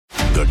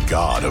The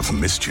god of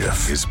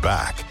mischief is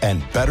back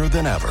and better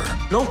than ever.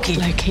 Loki.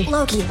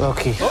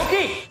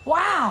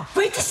 Wow,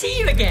 great to see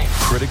you again.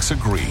 Critics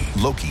agree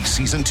Loki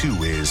Season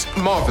 2 is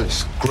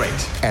marvelous.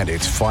 Great. And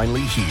it's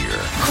finally here.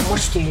 How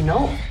much do you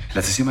know?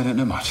 Let's assume I don't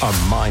know much. A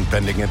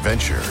mind-bending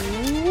adventure.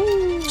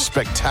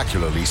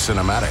 Spectacularly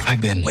cinematic.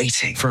 I've been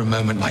waiting for a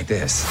moment like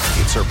this.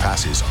 It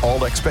surpasses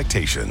all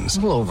expectations. A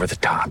little over the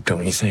top,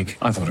 don't you think?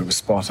 I thought it was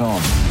spot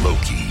on.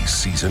 Loki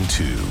Season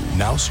 2.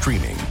 Now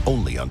streaming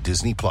only on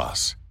Disney+.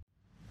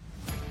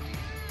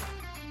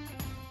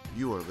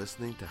 You are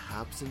listening to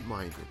Habsent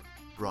Minded,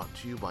 brought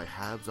to you by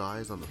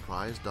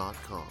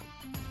HabsEyesOnThePrize.com.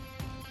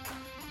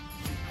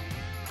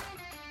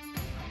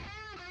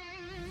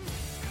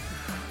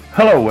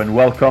 Hello and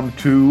welcome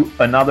to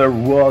another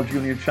World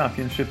Junior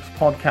Championships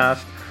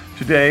podcast.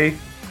 Today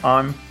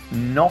I'm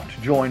not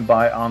joined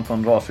by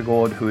Anton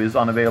Rosegård, who is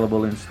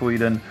unavailable in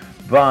Sweden,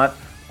 but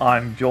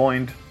I'm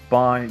joined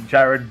by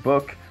Jared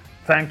Book.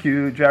 Thank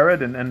you,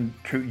 Jared, and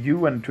to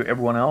you and to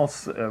everyone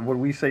else. What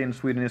we say in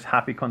Sweden is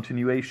happy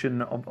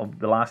continuation of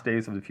the last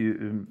days of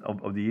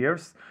the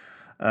years.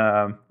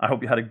 I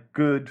hope you had a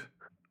good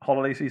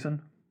holiday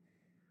season.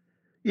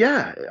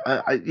 Yeah,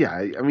 I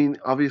mean,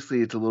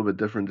 obviously it's a little bit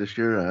different this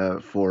year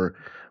for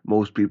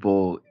most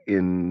people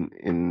in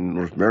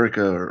North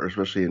America, or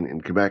especially in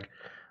Quebec,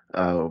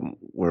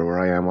 where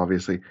I am,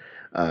 obviously,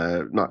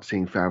 not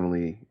seeing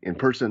family in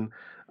person,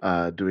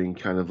 doing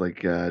kind of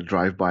like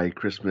drive-by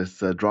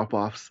Christmas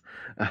drop-offs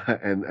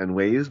and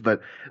waves.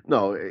 But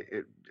no,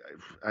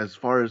 as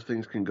far as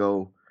things can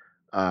go,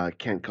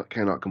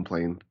 cannot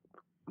complain.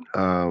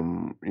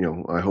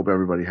 I hope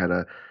everybody had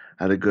a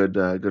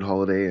good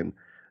holiday, and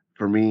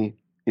for me,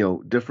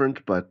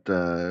 different, but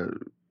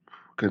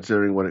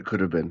considering what it could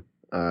have been,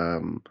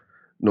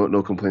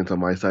 no complaints on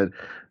my side,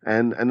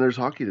 and there's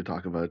hockey to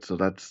talk about, so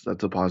that's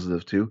a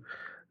positive too.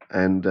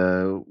 And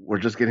we're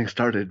just getting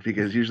started,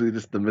 because usually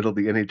this is the middle of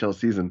the NHL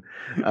season.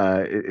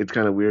 It's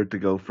kind of weird to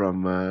go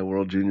from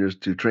World Juniors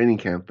to training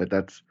camp, but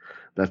that's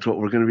what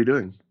we're going to be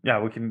doing. Yeah,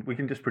 we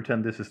can just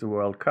pretend this is the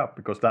World Cup,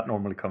 because that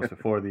normally comes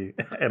before the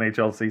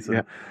NHL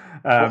season.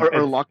 Yeah.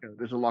 Or lockout.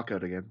 There's a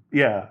lockout again.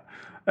 Yeah,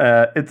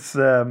 it's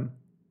the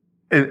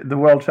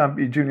World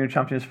Junior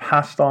Championship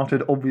has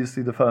started.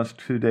 Obviously, the first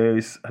 2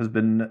 days has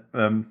been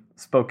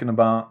spoken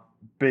about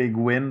big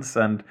wins,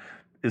 and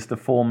is the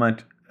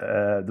format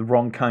the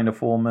wrong kind of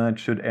format?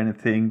 Should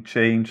anything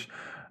change?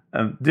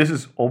 This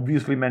is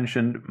obviously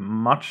mentioned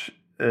much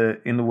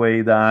in the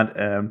way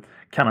that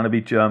Canada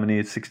beat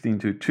Germany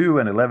 16-2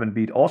 and 11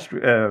 beat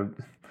Austria.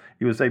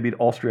 USA beat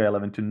Austria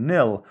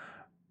 11-0.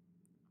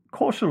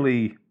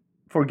 Cautiously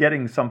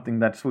forgetting something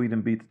that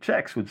Sweden beat the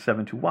Czechs with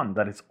 7-1.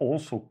 That is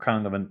also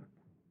kind of a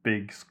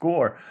big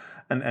score,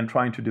 and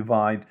trying to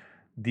divide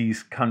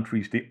these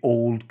countries, the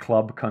old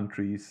club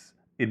countries,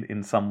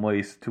 in some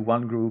ways to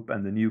one group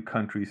and the new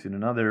countries in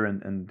another,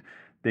 and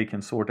they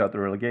can sort out the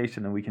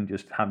relegation, and we can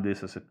just have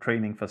this as a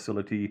training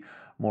facility,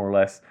 more or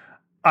less.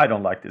 I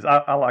don't like this.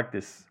 I like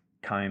this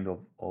kind of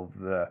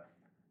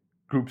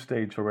group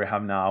stage where we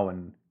have now,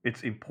 and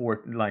it's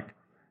important, like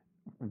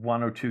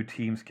one or two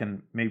teams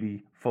can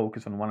maybe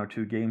focus on one or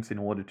two games in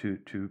order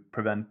to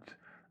prevent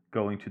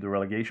going to the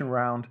relegation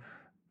round.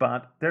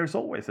 But there's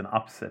always an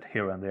upset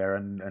here and there.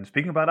 And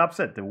speaking about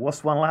upset, there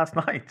was one last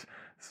night.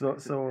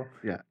 So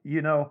yeah.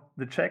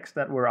 The Czechs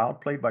that were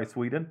outplayed by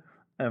Sweden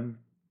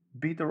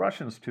beat the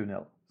Russians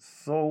 2-0.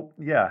 So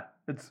yeah,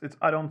 it's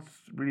I don't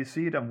really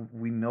see it, and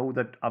we know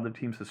that other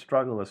teams have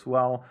struggled as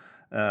well.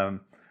 And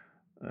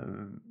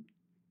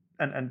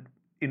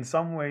in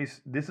some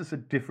ways, this is a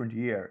different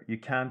year. You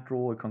can't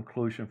draw a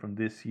conclusion from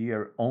this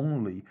year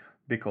only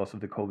because of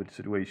the COVID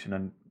situation,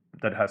 and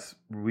that has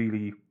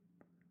really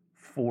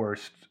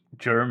forced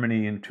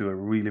Germany into a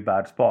really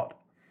bad spot.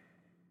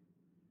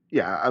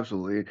 Yeah,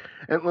 absolutely.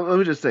 And let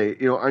me just say,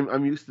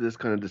 I'm used to this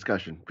kind of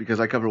discussion because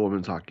I cover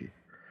women's hockey,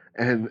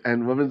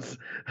 and women's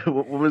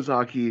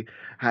hockey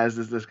has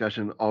this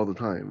discussion all the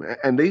time,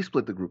 and they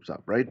split the groups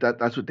up, right?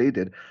 That's what they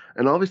did,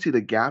 and obviously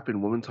the gap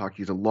in women's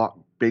hockey is a lot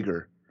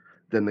bigger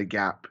than the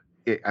gap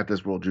at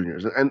this World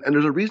Juniors, and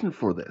there's a reason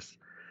for this.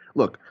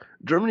 Look,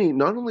 Germany,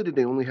 not only did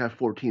they only have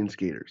 14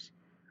 skaters,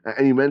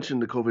 and you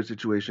mentioned the COVID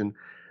situation.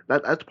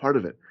 That's part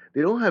of it.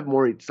 They don't have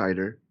Moritz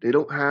Seider. They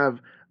don't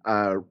have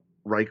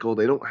Reichel.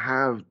 They don't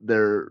have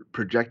their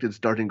projected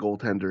starting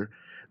goaltender.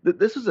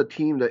 This is a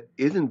team that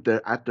isn't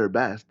at their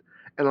best.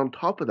 And on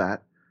top of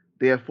that,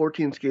 they have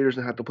 14 skaters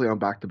and have to play on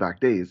back-to-back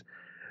days.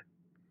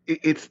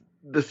 It's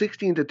the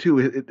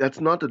 16-2. That's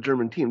not the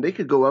German team. They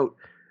could go out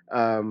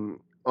on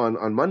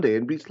Monday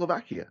and beat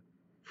Slovakia,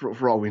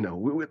 for all we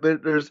know.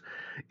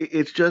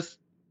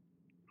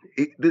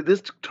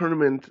 This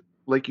tournament,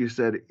 like you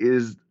said,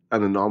 is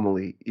an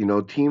anomaly.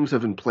 Teams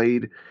haven't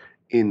played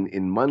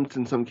in months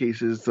in some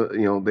cases. So,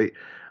 they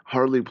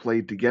hardly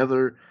played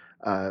together.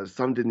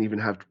 Some didn't even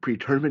have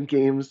pre-tournament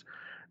games.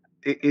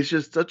 It's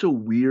just such a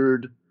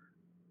weird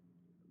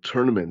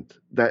tournament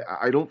that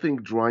I don't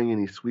think drawing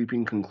any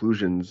sweeping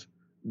conclusions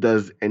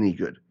does any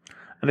good.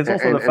 And it's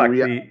also the fact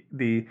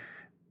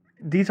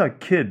these are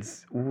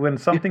kids. When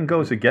something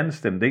goes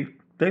against them,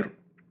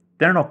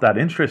 they're not that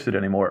interested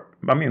anymore.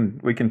 I mean,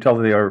 we can tell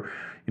they are,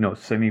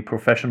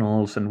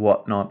 semi-professionals and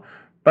whatnot.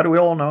 But we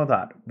all know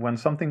that when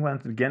something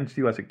went against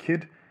you as a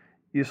kid,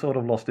 you sort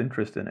of lost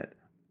interest in it.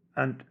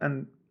 And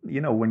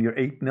when you're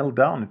 8-0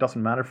 down, it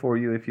doesn't matter for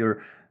you if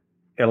you're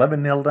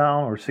 11-0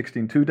 down or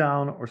 16-2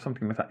 down or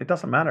something like that. It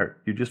doesn't matter.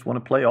 You just want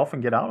to play off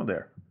and get out of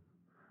there.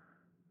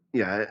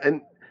 Yeah,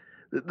 and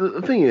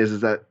the thing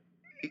is that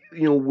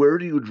where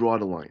do you draw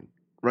the line,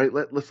 right?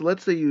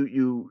 Let's say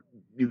you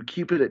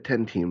keep it at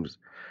 10 teams,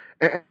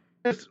 and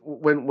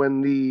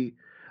when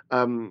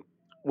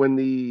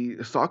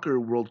the Soccer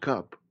World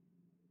Cup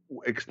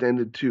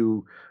extended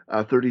to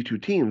 32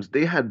 teams,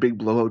 they had big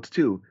blowouts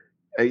too.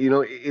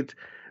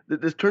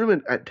 This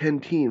tournament at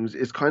 10 teams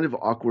is kind of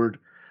awkward.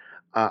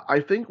 I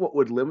think what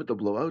would limit the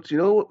blowouts,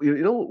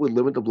 what would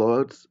limit the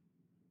blowouts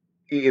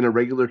in a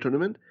regular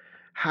tournament?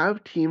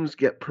 Have teams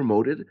get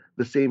promoted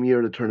the same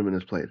year the tournament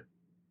is played.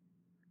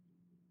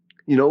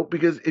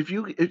 Because if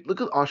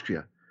look at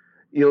Austria,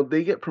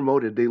 they get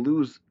promoted, they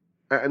lose,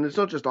 and it's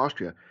not just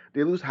Austria,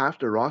 they lose half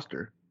their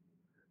roster,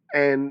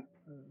 and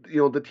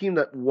the team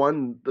that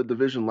won the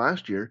division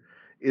last year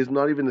is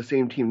not even the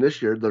same team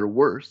this year. They're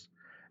worse,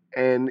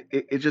 and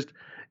it just,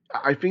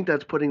 I think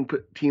that's putting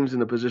teams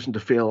in a position to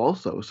fail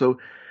also. So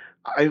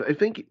I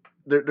think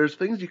there's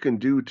things you can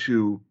do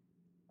to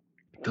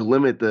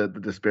limit the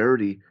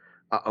disparity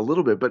a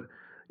little bit. But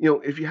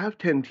if you have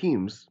 10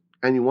 teams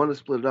and you want to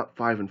split it up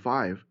 5 and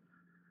 5,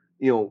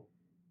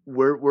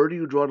 where do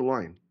you draw the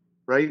line,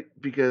 right?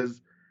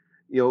 Because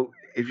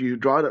if you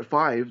draw it at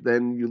 5,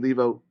 then you leave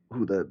out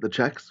who the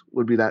Czechs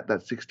would be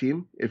that 6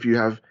 team. If you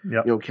have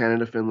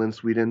Canada, Finland,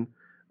 Sweden,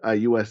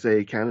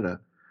 USA, Canada,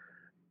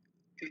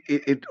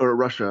 or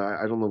Russia,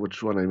 I don't know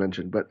which one I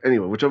mentioned, but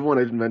anyway, whichever one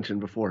I didn't mention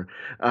before,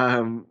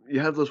 you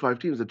have those 5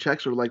 teams. The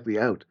Czechs are likely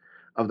out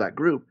of that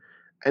group,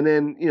 and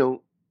then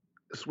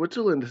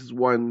Switzerland has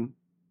won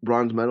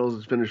bronze medals,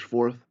 has finished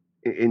 4th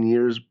in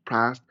years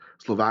past.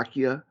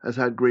 Slovakia has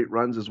had great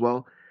runs as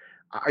well.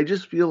 I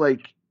just feel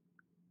like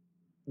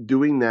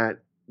doing that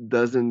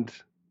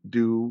doesn't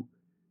do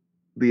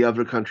the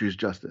other countries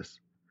justice.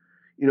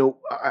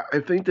 I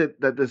think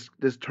that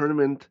this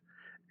tournament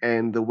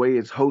and the way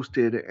it's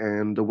hosted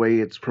and the way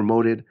it's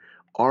promoted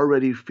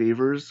already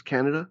favors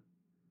Canada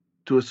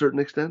to a certain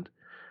extent.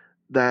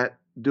 That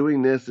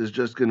doing this is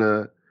just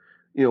gonna,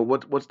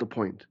 what's the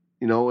point?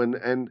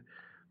 And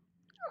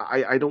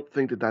I don't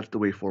think that that's the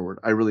way forward.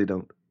 I really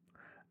don't.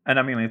 And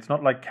I mean, it's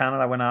not like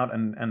Canada went out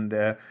and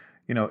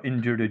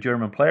injured a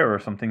German player or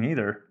something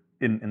either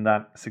in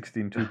that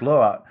 16-2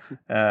 blowout.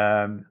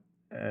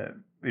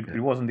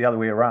 It wasn't the other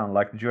way around.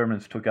 Like the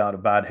Germans took out a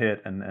bad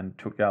hit and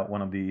took out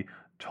one of the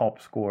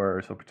top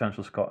scorers or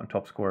potential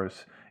top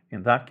scorers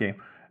in that game.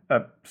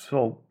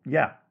 So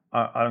yeah,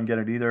 I don't get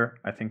it either.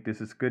 I think this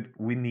is good.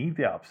 We need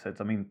the upsets.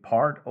 I mean,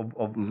 part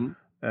of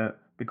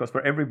because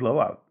for every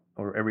blowout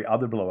or every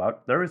other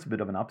blowout, there is a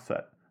bit of an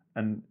upset,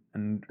 and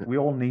we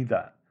all need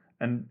that.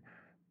 And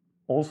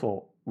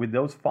also with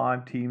those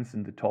 5 teams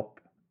in the top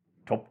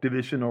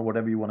division or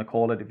whatever you want to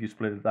call it, if you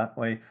split it that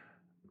way,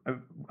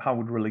 how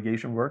would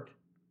relegation work?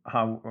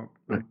 How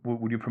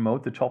would you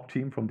promote the top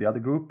team from the other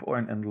group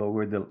and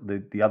lower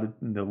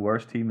the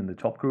worst team in the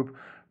top group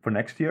for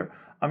next year?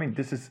 I mean,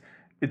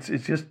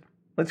 it's just,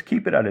 let's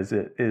keep it as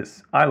it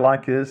is. I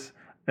like this,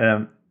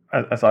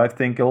 as I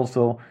think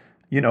also,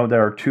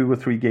 there are 2 or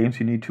 3 games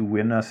you need to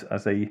win as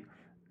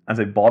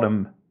a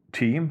bottom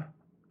team,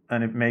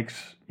 and it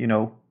makes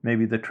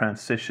maybe the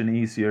transition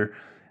easier.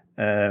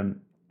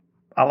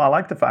 I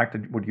like the fact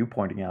that what you're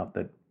pointing out,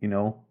 that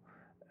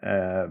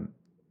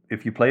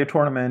if you play a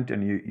tournament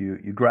and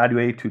you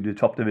graduate to the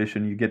top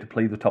division, you get to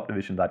play the top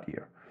division that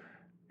year.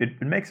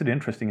 It makes it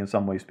interesting in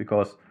some ways,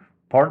 because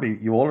partly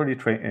you already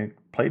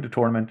played the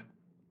tournament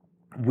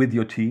with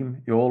your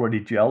team, you're already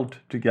gelled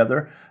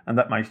together, and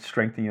that might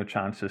strengthen your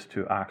chances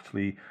to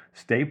actually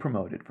stay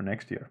promoted for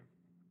next year.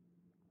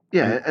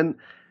 Yeah, and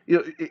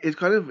it's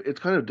kind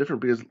of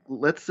different, because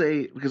let's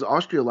say, because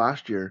Austria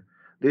last year,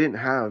 they didn't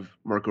have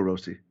Marco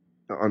Rossi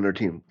on their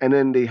team, and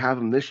then they have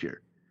him this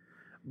year.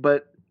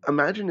 But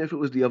imagine if it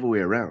was the other way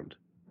around.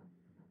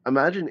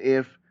 Imagine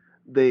if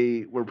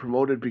they were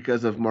promoted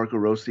because of Marco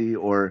Rossi,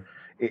 or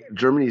in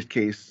Germany's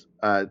case,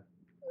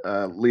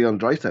 Leon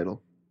Draisaitl,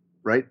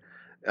 right?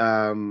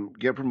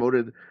 Get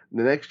promoted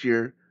the next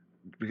year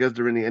because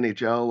they're in the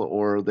NHL,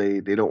 or they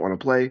don't want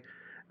to play.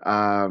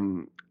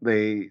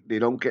 They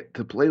don't get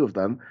to play with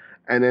them,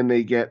 and then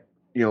they get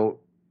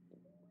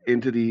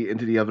into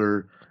the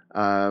other.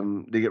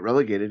 They get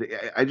relegated.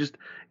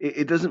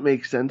 It doesn't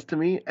make sense to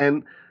me.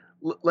 And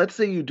let's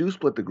say you do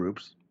split the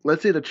groups.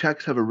 Let's say the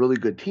Czechs have a really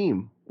good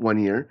team one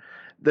year,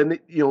 then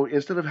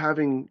instead of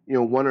having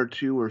 1 or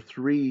 2 or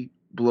 3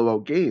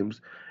 blowout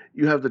games,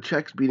 you have the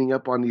Czechs beating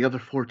up on the other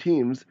 4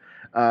 teams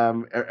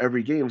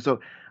every game. So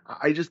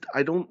I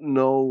don't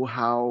know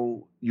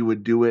how you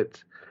would do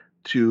it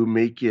to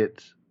make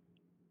it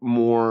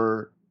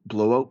more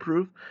blowout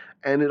proof.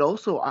 And it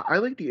also, I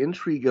like the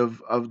intrigue of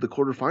the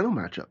quarterfinal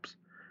matchups,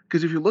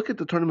 Because if you look at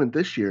the tournament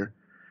this year,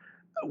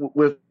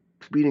 with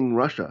beating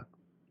Russia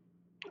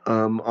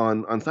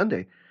on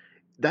Sunday,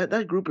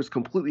 that group is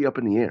completely up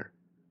in the air.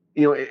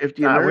 If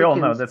the Americans, we all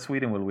know that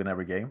Sweden will win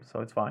every game, so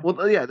it's fine.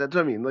 Well, yeah, that's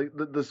what I mean. Like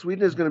the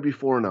Sweden is going to be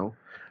 4-0,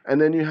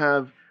 and then you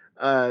have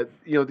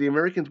the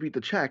Americans beat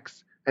the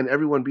Czechs, and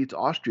everyone beats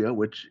Austria,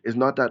 which is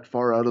not that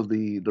far out of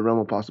the realm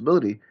of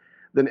possibility.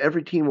 Then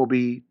every team will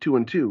be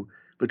 2-2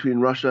 between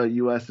Russia,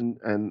 U.S. and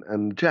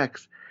the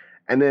Czechs,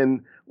 and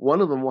then one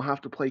of them will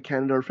have to play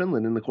Canada or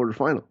Finland in the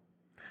quarterfinal.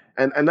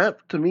 And that,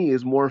 to me,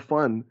 is more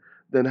fun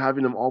than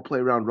having them all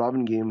play round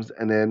robin games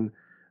and then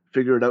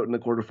figure it out in the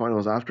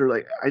quarterfinals after.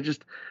 Like,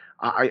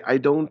 I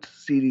don't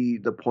see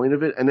the point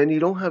of it. And then you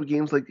don't have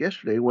games like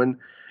yesterday when,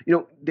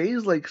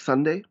 days like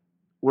Sunday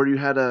where you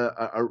had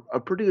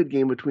a pretty good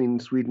game between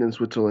Sweden and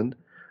Switzerland.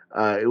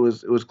 It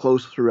was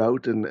close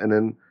throughout, and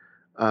then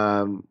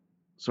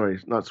sorry,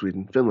 not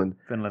Sweden, Finland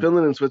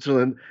and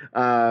Switzerland.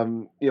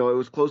 It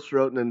was close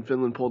throughout, and then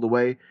Finland pulled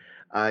away.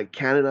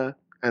 Canada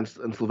and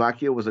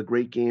Slovakia was a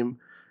great game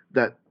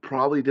that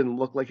probably didn't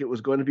look like it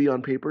was going to be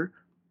on paper.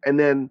 And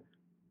then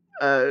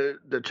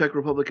the Czech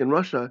Republic and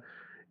Russia,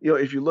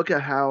 if you look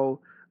at how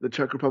the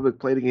Czech Republic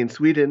played against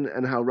Sweden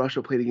and how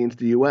Russia played against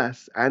the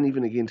U.S. and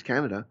even against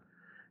Canada,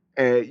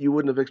 you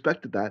wouldn't have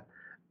expected that.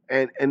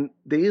 And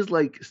days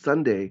like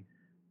Sunday,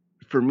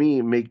 for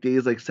me, make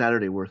days like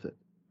Saturday worth it.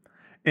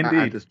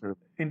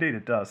 Indeed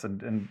it does.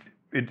 And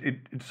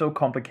it's so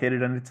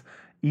complicated, and it's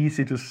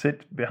easy to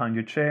sit behind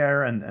your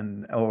chair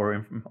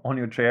or on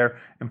your chair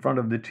in front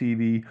of the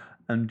TV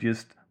and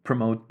just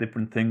promote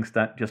different things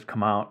that just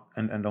come out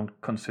and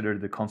don't consider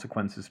the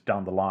consequences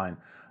down the line.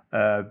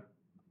 I'm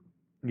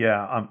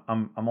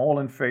all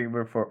in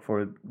favor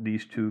for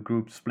these two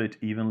groups split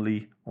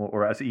evenly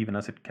or as even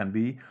as it can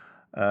be.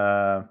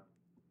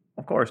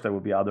 Of course, there will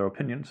be other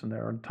opinions, and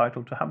they're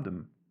entitled to have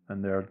them,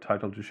 and they're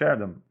entitled to share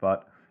them.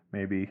 But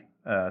maybe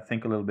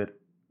think a little bit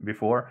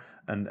before,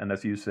 and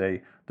as you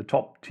say, the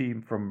top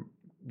team from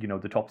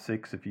the top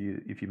six, if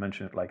you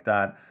mention it like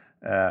that,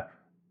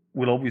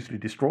 will obviously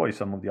destroy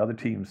some of the other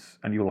teams,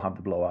 and you will have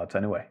the blowouts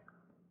anyway.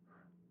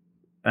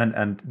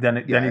 And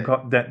then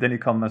you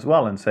come as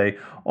well and say,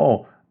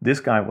 oh, this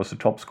guy was the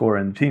top scorer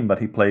in the team, but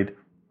he played,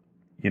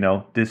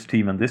 this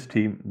team and this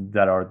team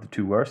that are the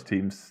two worst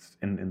teams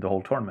in the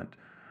whole tournament.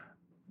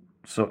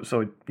 So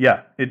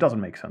yeah, it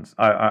doesn't make sense.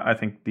 I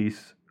think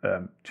these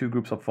two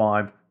groups of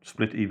five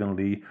split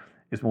evenly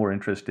is more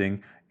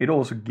interesting. It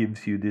also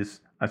gives you this,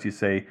 as you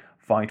say,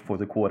 fight for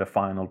the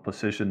quarterfinal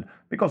position,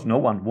 because no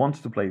one wants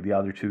to play the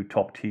other two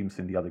top teams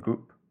in the other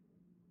group.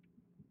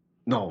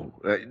 No,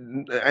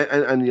 and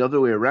the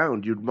other way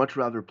around, you'd much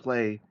rather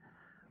play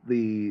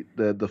the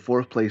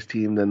fourth place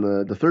team than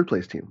the third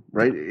place team,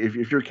 right?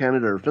 If you're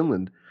Canada or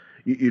Finland,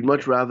 you'd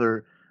much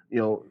rather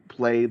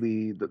play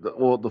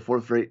the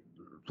fourth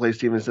place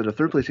team instead of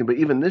third place team. But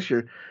even this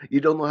year,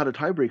 you don't know how the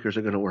tiebreakers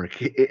are going to work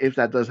if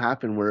that does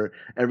happen, where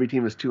every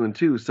team is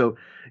 2-2. So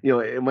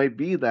it might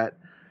be that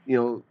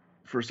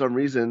for some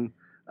reason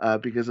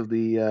because of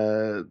the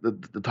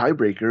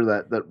tiebreaker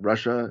that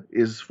Russia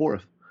is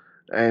fourth.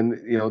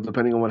 And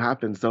depending on what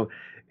happens, so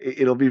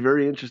it'll be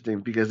very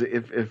interesting, because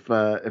if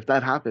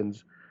that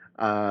happens,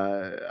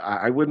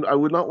 I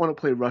would not want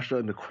to play Russia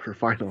in the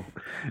quarterfinal.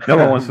 No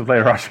one wants to play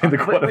Russia in the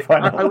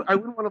quarterfinal. I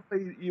wouldn't want to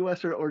play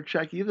U.S. or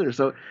Czech either.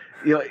 So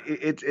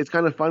it's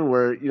kind of fun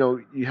where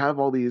you have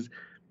all these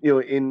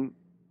in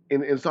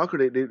soccer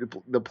they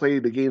play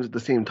the games at the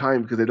same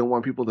time because they don't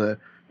want people to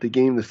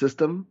game the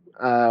system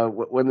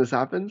when this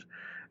happens.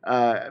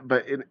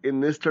 But in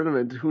this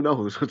tournament, who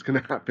knows what's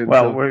going to happen?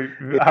 Well,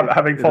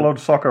 having followed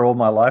soccer all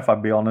my life,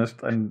 I'll be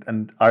honest,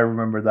 and I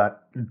remember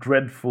that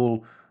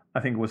dreadful, I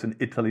think it was in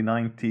Italy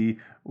 90,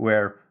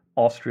 where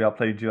Austria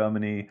played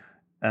Germany,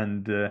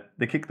 and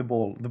they kicked the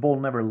ball. The ball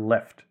never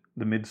left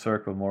the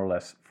mid-circle, more or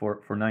less,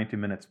 for 90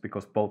 minutes,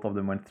 because both of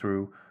them went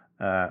through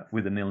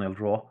with a 0-0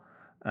 draw.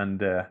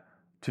 And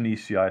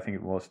Tunisia, I think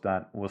it was,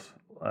 that was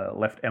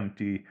left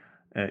empty.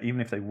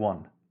 Even if they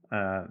won,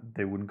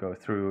 they wouldn't go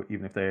through,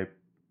 even if they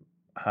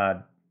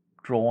had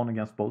drawn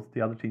against both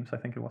the other teams, I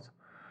think it was.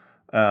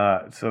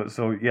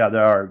 So yeah, they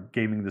are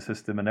gaming the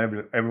system, and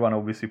everyone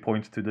obviously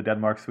points to the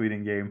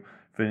Denmark-Sweden game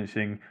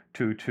finishing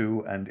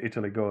 2-2 and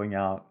Italy going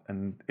out,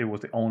 and it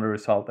was the only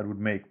result that would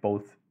make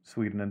both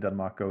Sweden and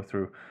Denmark go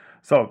through.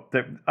 So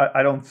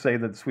I don't say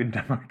that the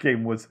Sweden-Denmark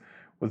game was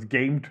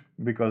gamed,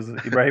 because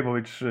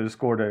Ibrahimovic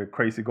scored a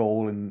crazy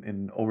goal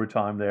in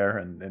overtime there,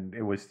 and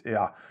it was,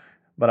 yeah.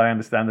 But I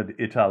understand that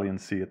the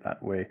Italians see it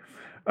that way.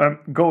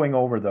 Going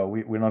over, though,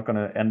 we're not going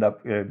to end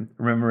up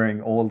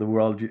remembering all the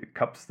World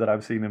Cups that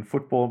I've seen in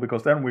football,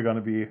 because then we're going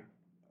to be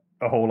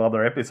a whole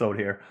other episode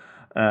here.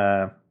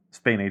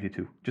 Spain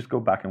 82. Just go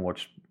back and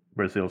watch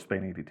Brazil,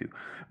 Spain 82.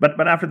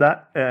 But after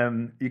that,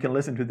 you can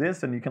listen to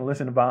this, and you can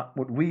listen about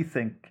what we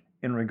think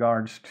in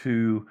regards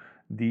to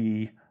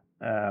the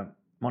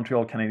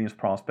Montreal Canadiens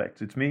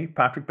prospects. It's me,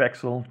 Patrik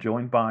Bexell,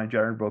 joined by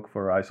Jared Brook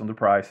for Eyes on the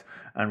Prize,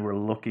 and we're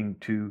looking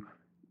to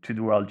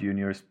the World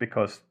Juniors,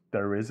 because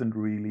there isn't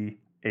really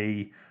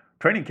a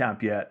training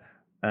camp yet.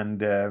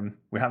 And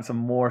we have some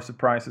more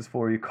surprises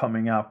for you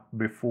coming up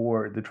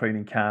before the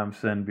training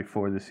camps and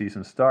before the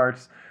season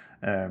starts.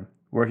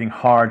 Working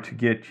hard to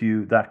get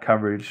you that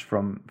coverage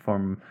from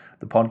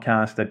the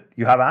podcast that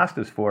you have asked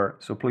us for.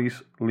 So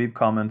please leave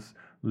comments,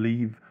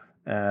 leave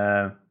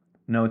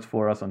notes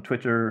for us on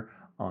Twitter,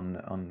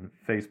 on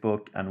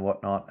Facebook and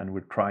whatnot, and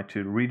we'll try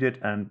to read it.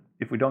 And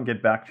if we don't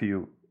get back to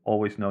you,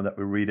 always know that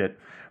we read it.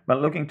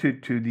 But looking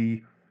to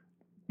the,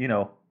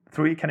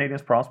 3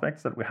 Canadiens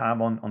prospects that we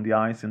have on the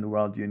ice in the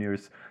World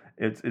Juniors,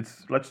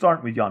 it's let's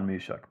start with Jan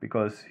Myšák,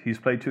 because he's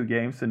played 2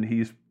 games and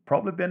he's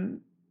probably been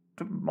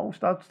the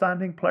most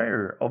outstanding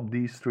player of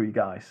these 3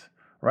 guys,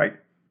 right?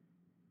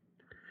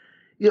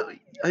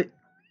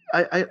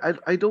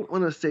 I don't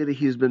want to say that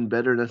he's been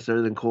better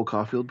necessarily than Cole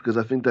Caufield, because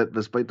I think that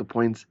despite the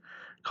points,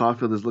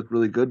 Caufield has looked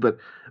really good, but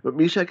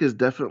Myšák has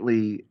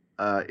definitely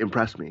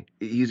impressed me.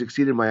 He's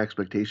exceeded my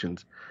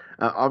expectations.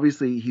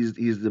 Obviously, he's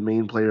the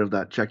main player of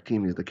that Czech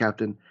team. He's the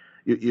captain.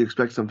 You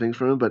expect some things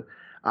from him, but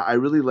I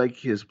really like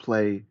his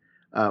play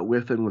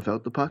with and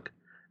without the puck,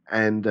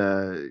 and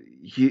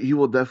he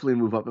will definitely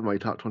move up in my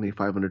top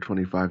 25 under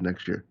 25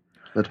 next year.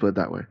 Let's put it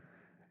that way.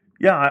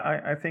 Yeah,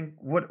 I think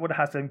what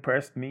has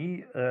impressed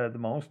me the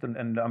most,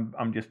 and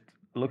I'm just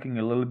looking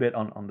a little bit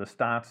on the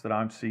stats that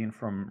I've seen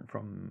from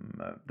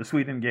the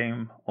Sweden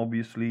game.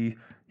 Obviously,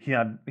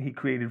 he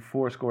created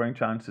 4 scoring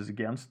chances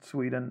against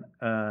Sweden.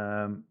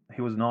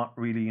 He was not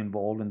really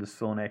involved in the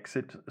zone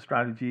exit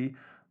strategy.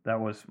 That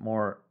was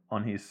more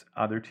on his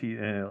other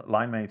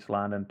line mates,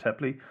 Land and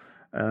Tepley.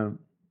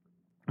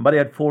 But he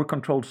had 4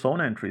 controlled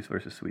zone entries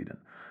versus Sweden.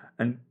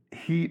 And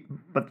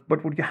but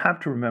what you have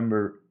to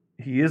remember,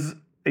 he is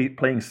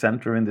playing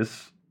center in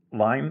this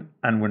line,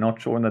 and we're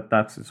not sure that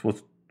that's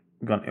what's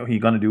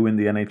he's going to do in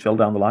the NHL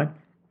down the line.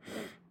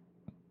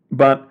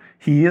 But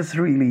he is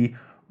really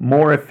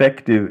more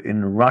effective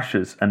in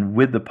rushes and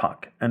with the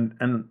puck. And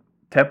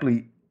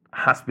Tepley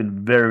has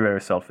been very, very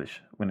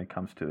selfish when it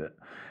comes to it.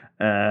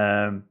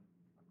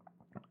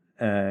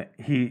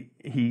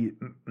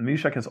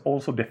 Myšák has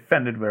also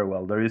defended very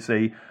well. There is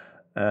a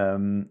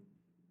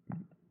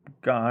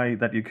guy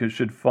that you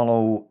should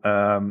follow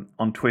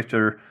on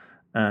Twitter,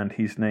 and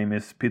his name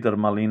is Peter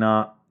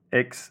Malina,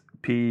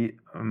 XP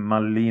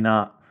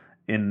Malina,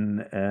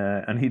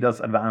 and he does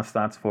advanced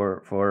stats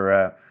for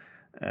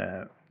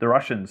the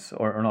Russians,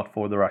 or not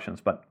for the Russians,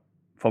 but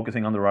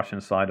focusing on the Russian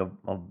side of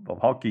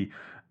hockey.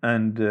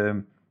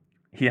 And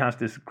he has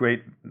this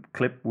great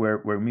clip where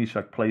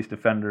Myšák plays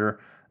defender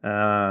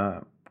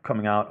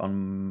coming out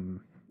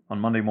on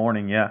Monday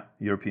morning,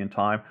 European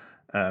time.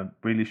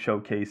 Really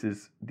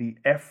showcases the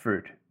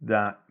effort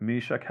that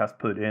Myšák has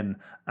put in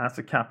as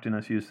a captain,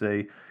 as you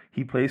say.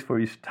 He plays for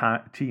his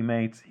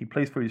teammates. He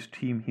plays for his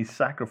team. He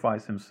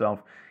sacrifices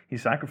himself. He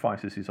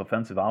sacrifices his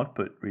offensive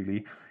output,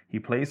 really. He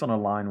plays on a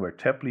line where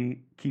Tepley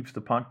keeps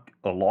the puck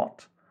a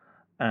lot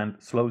and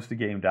slows the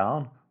game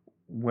down,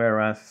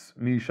 whereas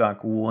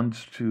Myšák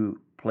wants to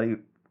play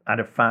at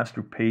a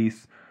faster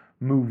pace,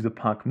 move the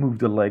puck, move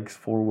the legs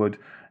forward,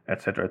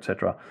 etc.,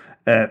 etc.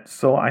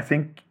 So I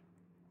think,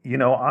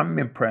 I'm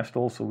impressed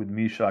also with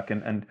Myšák,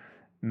 and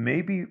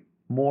maybe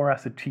more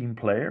as a team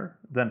player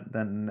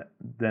than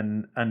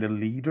and a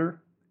leader.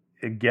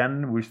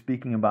 Again, we're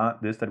speaking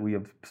about this, that we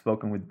have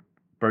spoken with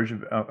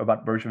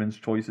about Bergevin's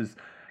choices: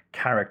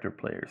 character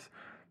players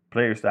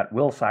that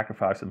will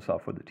sacrifice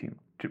themselves for the team,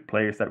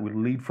 players that will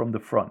lead from the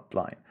front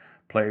line,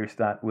 players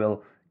that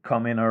will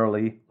come in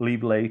early,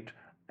 leave late,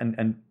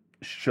 and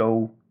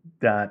show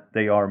that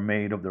they are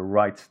made of the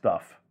right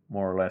stuff,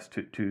 more or less.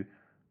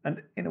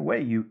 And in a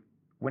way,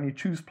 when you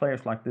choose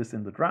players like this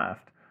in the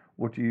draft,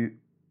 what you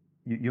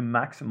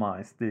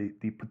maximize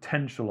the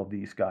potential of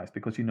these guys,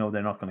 because they're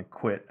not going to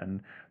quit,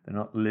 and they're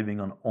not living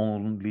on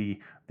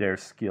only their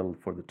skill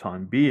for the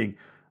time being.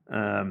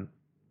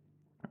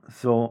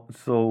 So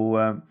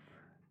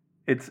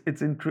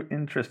it's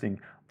interesting.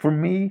 For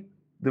me,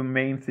 the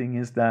main thing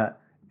is that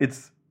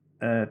it's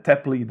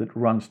Tepley that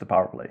runs the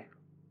power play,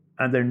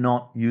 and they're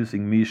not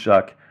using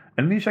Myšák.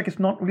 And Myšák is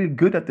not really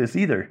good at this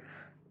either.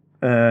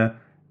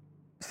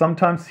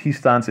 Sometimes he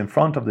stands in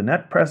front of the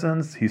net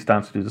presence, he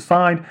stands to the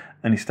side,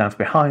 and he stands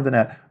behind the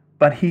net.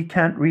 But he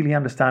can't really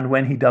understand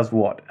when he does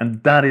what.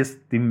 And that is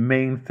the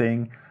main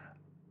thing.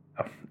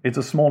 It's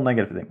a small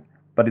negative thing,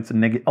 but it's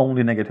the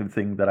only negative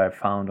thing that I've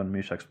found on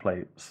Myšák's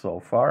play so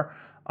far.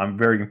 I'm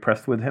very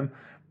impressed with him,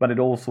 but it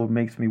also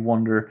makes me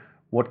wonder,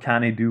 what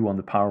can he do on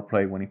the power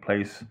play when he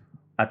plays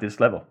at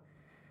this level?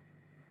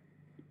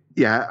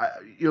 Yeah,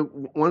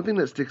 one thing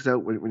that sticks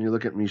out when you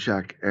look at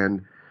Myšák,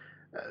 and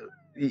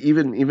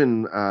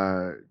even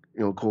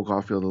Cole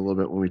Caufield a little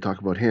bit when we talk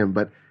about him,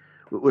 but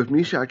with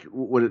Myšák,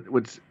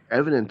 what's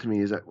evident to me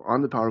is that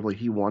on the power play,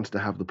 he wants to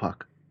have the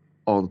puck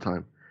all the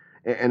time,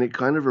 and it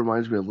kind of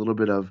reminds me a little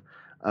bit of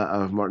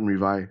Martin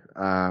Rivaj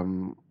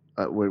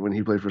when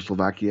he played for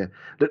Slovakia.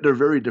 They're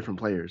very different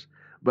players,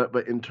 but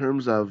in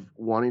terms of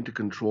wanting to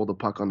control the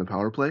puck on the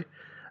power play,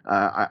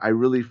 I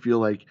really feel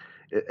like,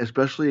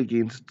 especially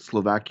against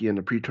Slovakia in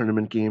a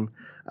pre-tournament game,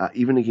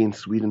 even against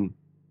Sweden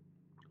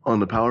on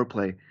the power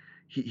play,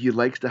 he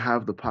likes to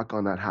have the puck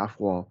on that half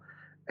wall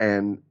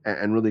and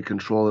really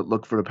control it,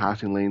 look for the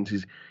passing lanes.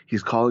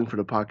 He's calling for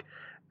the puck,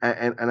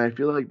 and I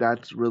feel like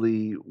that's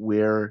really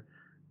where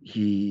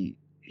he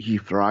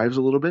thrives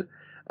a little bit.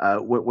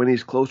 When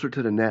he's closer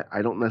to the net,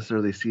 I don't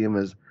necessarily see him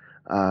as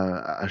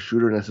a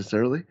shooter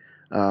necessarily.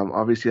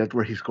 Obviously, that's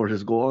where he scored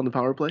his goal on the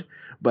power play,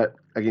 but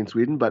against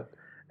Sweden. But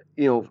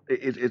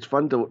it's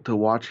fun to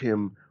watch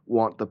him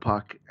want the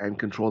puck and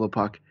control the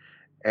puck,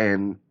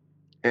 and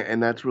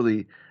that's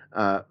really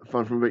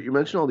fun for me. But you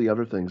mentioned all the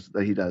other things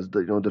that he does,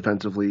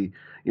 defensively,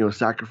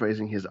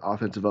 sacrificing his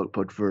offensive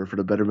output for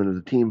the betterment of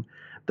the team.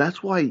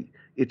 That's why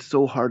it's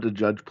so hard to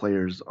judge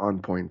players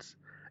on points.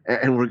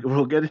 And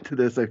we'll get into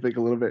this, I think,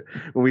 a little bit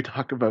when we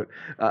talk about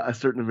a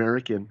certain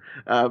American.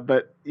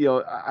 But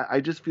I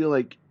just feel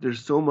like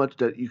there's so much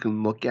that you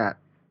can look at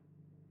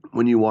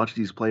when you watch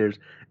these players,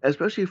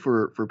 especially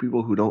for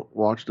people who don't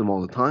watch them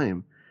all the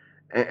time.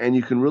 And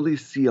you can really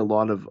see a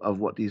lot of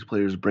what these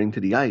players bring to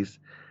the ice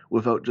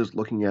without just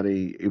looking at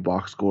a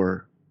box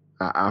score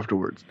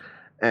afterwards.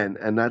 And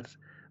that's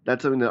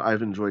something that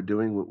I've enjoyed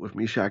doing with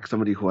Myšák,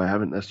 somebody who I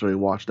haven't necessarily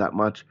watched that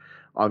much.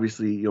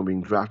 Obviously,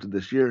 being drafted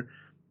this year,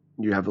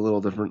 you have a little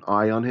different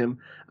eye on him.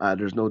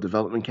 There's no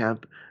development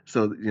camp,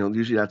 so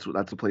usually that's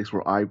a place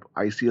where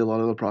I see a lot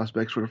of the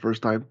prospects for the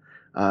first time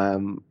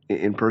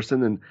in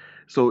person, and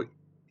so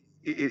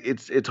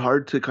it's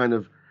hard to kind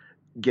of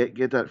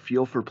get that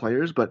feel for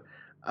players, but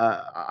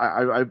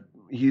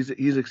he's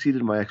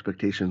exceeded my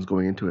expectations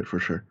going into it for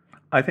sure.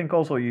 I think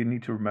also you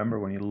need to remember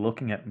when you're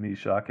looking at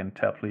Myšák and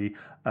Tepley,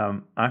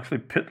 actually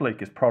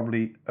Pitlick is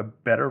probably a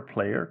better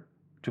player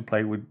to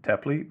play with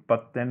Tepley,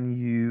 but then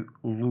you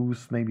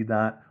lose maybe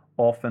that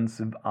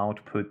offensive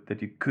output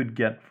that you could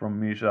get from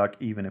Myšák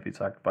even if he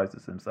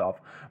sacrifices himself.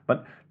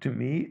 But to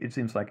me, it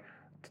seems like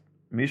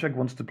Myšák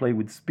wants to play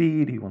with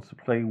speed, he wants to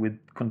play with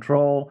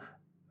control,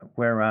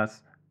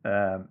 whereas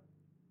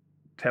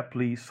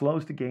Tepley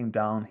slows the game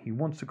down. He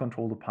wants to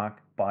control the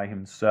puck by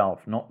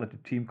himself, not that the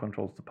team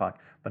controls the puck,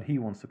 but he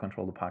wants to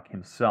control the puck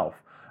himself.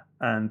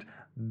 And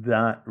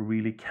that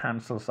really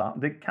cancels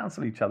out. They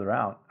cancel each other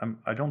out.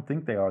 I don't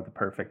think they are the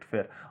perfect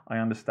fit. I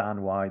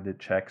understand why the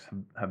Czechs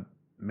have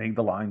made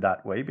the line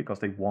that way, because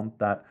they want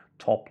that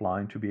top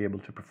line to be able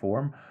to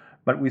perform.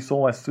 But we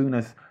saw as soon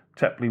as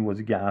Tepley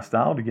was gassed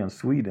out against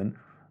Sweden,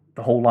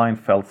 the whole line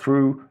fell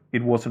through.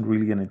 It wasn't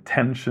really an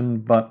intention,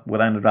 but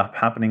what ended up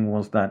happening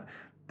was that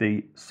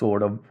they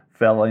sort of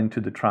fell into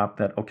the trap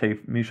that, okay,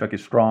 Myšák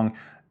is strong,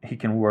 he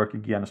can work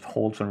against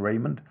Holtz and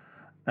Raymond,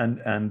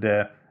 and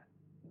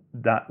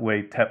that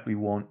way Tepley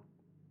won't,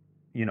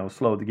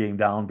 slow the game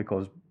down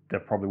because they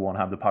probably won't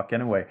have the puck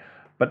anyway.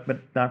 But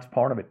that's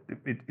part of it.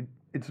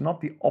 It's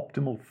not the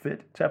optimal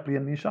fit, Tepley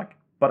and Myšák,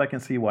 but I can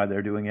see why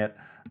they're doing it,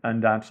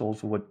 and that's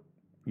also what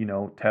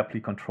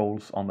Tepley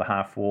controls on the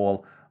half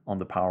wall, on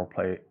the power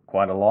play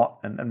quite a lot,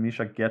 and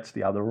Myšák gets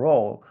the other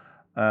role.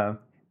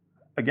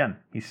 Again,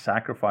 he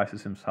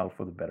sacrifices himself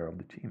for the better of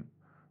the team,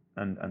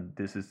 and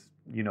this is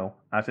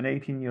as an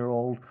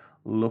 18-year-old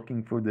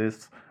looking for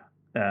this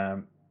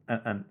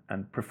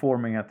and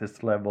performing at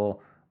this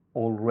level,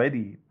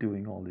 already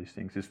doing all these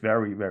things is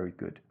very, very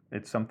good.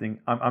 It's something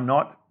I'm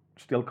not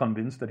still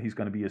convinced that he's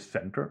going to be a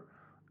center.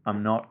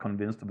 I'm not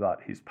convinced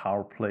about his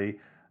power play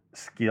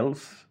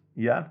skills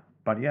yet.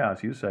 But yeah,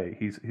 as you say,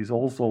 he's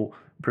also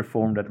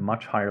performed at a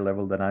much higher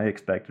level than I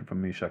expected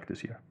from Myšák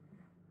this year.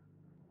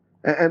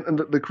 And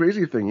the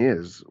crazy thing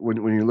is, when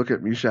you look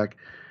at Myšák,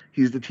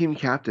 he's the team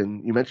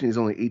captain. You mentioned he's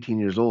only 18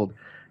 years old.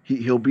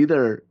 He'll be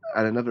there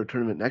at another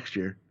tournament next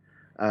year.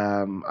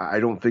 I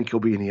don't think he'll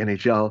be in the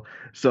NHL.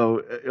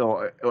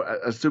 So,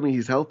 assuming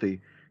he's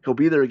healthy, he'll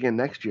be there again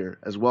next year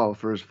as well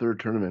for his third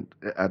tournament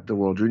at the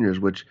World Juniors,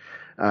 which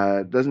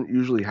doesn't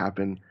usually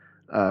happen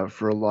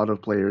for a lot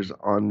of players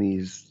on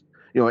these.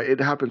 It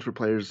happens for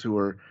players who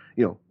are,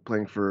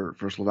 playing for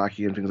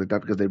Slovakia and things like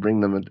that because they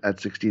bring them at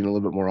 16 a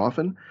little bit more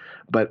often.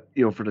 But,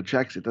 for the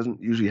Czechs, it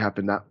doesn't usually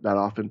happen that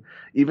often.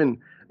 Even,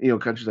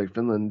 countries like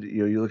Finland,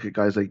 you look at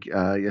guys like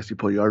Jesse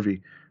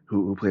Puljujärvi,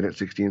 who played at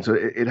 16. So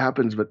it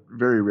happens, but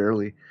very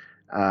rarely.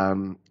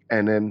 And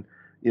then,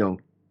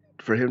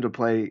 for him to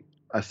play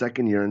a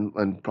second year,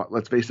 and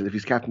let's face it, if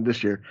he's captain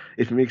this year,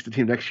 if he makes the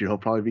team next year, he'll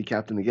probably be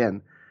captain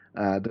again,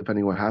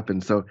 depending what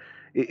happens. So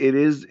it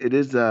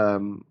is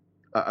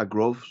a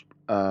growth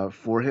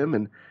for him,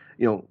 and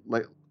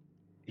like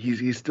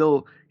he's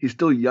still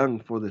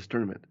young for this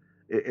tournament.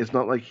 It's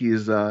not like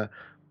he's a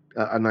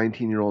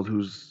 19-year-old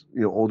who's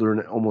older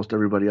than almost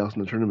everybody else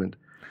in the tournament.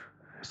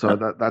 So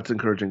that's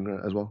encouraging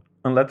as well.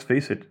 And let's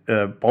face it,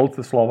 both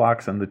the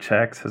Slovaks and the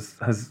Czechs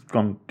has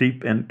gone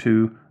deep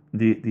into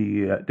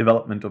the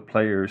development of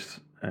players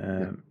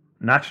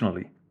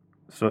nationally.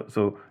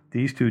 So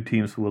these two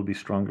teams will be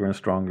stronger and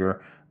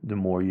stronger the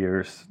more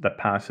years that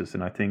passes,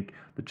 and I think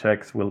the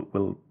Czechs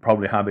will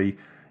probably have a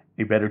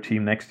better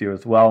team next year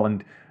as well.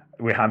 And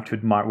we have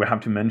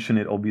to mention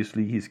it.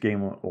 Obviously, his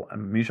game,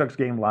 Myšák's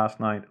game last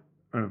night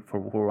for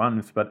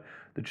runs, but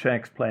the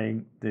Czechs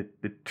playing the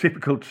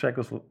typical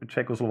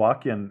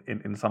Czechoslovakian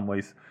in some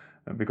ways,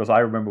 because I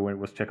remember when it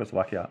was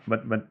Czechoslovakia.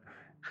 But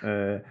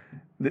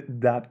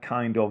that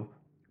kind of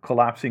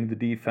collapsing the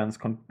defense,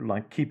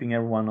 like keeping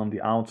everyone on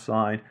the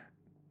outside,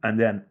 and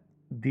then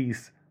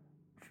these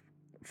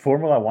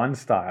Formula One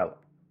style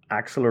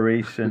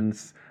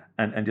accelerations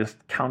and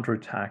just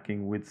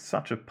counterattacking with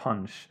such a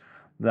punch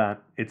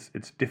that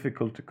it's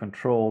difficult to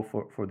control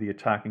for the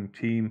attacking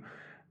team.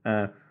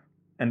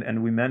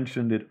 And we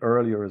mentioned it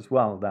earlier as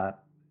well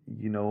that,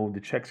 you know, the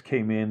Czechs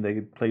came in,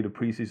 they played a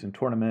preseason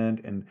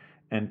tournament,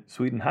 and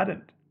Sweden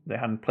hadn't. They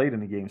hadn't played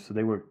any games, so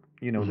they were,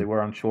 you know, they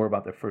were unsure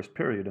about their first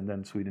period, and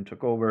then Sweden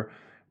took over,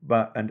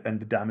 and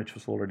the damage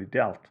was already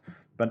dealt.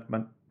 But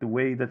the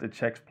way that the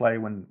Czechs play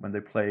when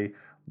they play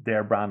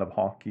their brand of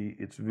hockey,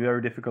 it's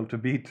very difficult to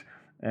beat.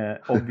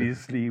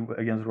 Obviously,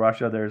 against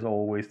Russia, there's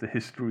always the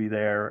history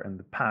there and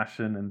the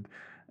passion.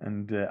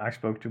 And I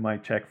spoke to my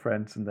Czech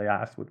friends, and they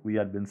asked what we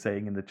had been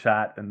saying in the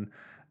chat, and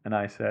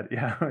I said,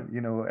 yeah,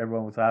 you know,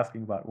 everyone was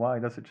asking about why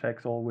does the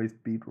Czechs always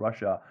beat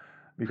Russia,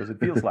 because it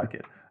feels like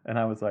it. And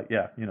I was like,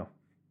 yeah, you know,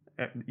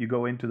 you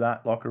go into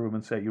that locker room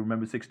and say, you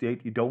remember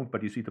 68? You don't,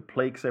 but you see the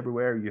plaques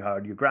everywhere. You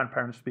heard your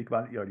grandparents speak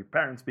about it. You heard your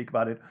parents speak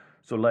about it.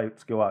 So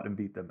let's go out and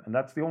beat them. And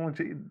that's the only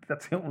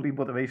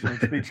motivational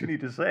speech you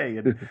need to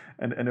say.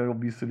 And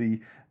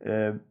obviously,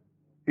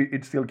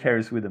 it still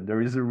carries with them.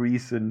 There is a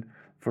reason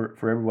for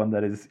everyone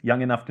that is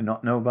young enough to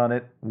not know about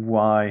it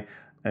why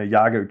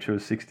Jágr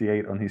chose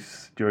 68 on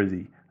his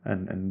jersey.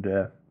 And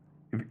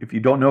if you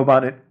don't know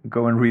about it,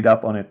 go and read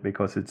up on it,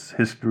 because it's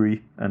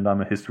history, and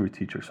I'm a history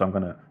teacher, so I'm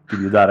going to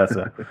give you that as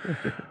a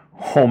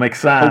home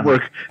exam.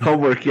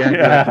 Homework,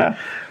 yeah.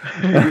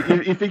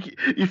 You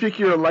think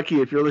you're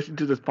lucky if you're listening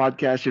to this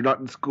podcast, you're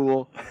not in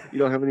school, you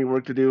don't have any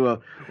work to do.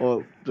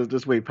 Well,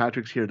 just wait,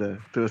 Patrick's here to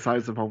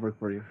assign some homework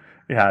for you.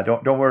 Yeah,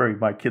 don't worry.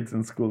 My kids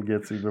in school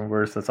gets even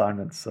worse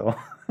assignments. So,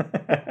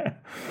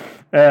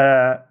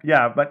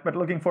 but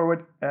looking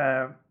forward,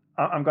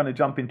 I'm going to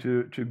jump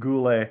into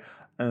Guhle,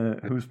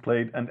 who's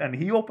played, and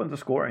he opened the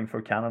scoring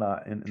for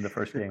Canada in the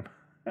first game.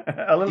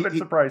 A little bit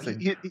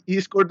surprising.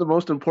 He scored the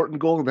most important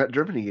goal in that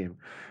Germany game.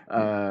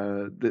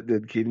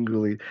 Did Kayden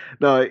Guhle?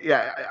 No,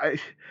 yeah,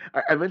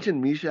 I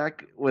mentioned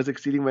Myšák was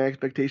exceeding my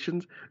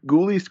expectations.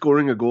 Guhle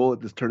scoring a goal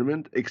at this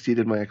tournament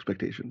exceeded my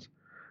expectations.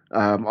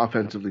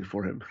 Offensively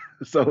for him.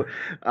 So,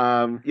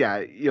 yeah,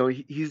 you know,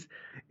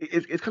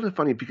 it's kind of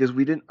funny because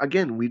we didn't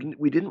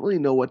really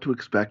know what to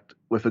expect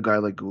with a guy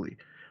like Guhle.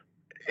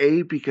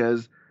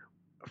 Because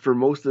for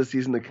most of the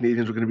season, the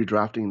Canadiens were going to be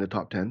drafting in the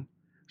top 10.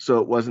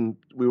 So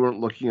we weren't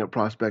looking at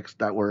prospects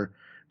that were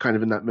kind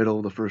of in that middle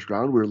of the first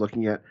round. We were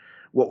looking at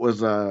what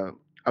was a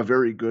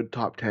very good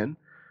top 10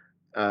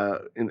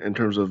 in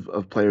terms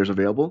of players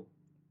available.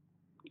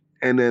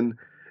 And then,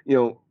 you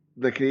know,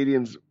 the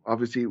Canadiens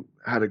obviously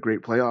had a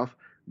great playoff.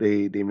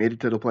 They made it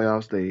to the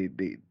playoffs.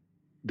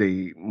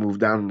 They moved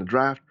down in the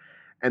draft,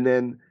 and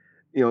then,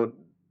 you know,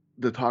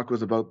 the talk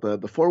was about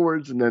the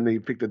forwards, and then they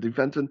picked the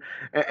defense, and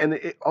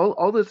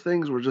all those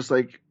things were just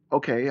like,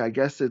 okay, I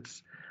guess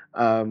it's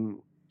a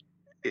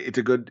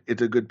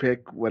good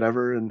pick,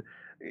 whatever. And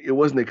it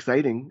wasn't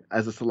exciting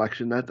as a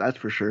selection, that's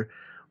for sure.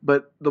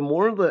 But the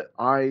more that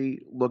I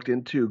looked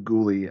into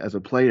Guhle as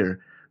a player,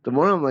 the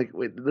more I'm like,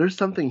 wait, there's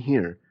something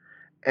here.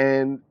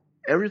 And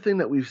everything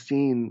that we've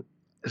seen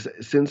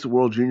since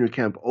World Junior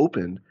Camp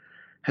opened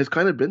has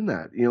kind of been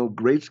that, you know,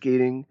 great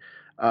skating,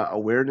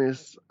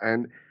 awareness.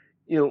 And,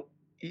 you know,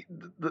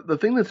 the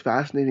thing that's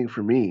fascinating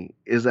for me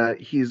is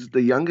that he's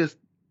the youngest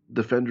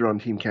defender on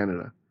Team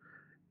Canada.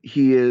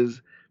 He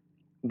is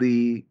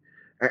and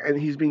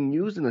he's being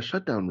used in a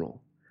shutdown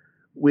role,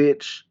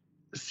 which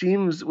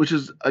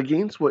is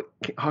against what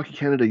Hockey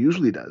Canada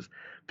usually does,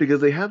 because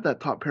they have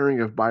that top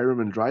pairing of Byram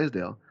and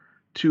Drysdale,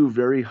 two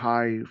very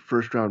high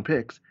first-round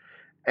picks,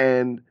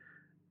 and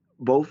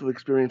both have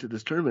experienced at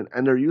this tournament,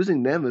 and they're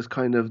using them as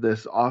kind of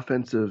this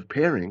offensive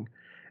pairing,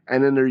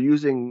 and then they're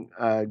using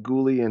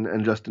Guhle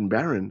and Justin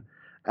Barron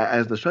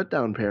as the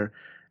shutdown pair.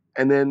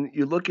 And then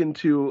you look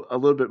into a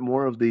little bit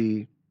more of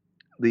the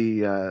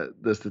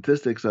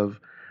statistics of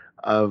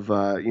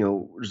you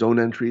know, zone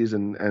entries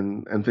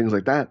and things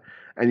like that,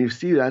 and you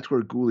see that's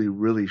where Guhle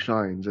really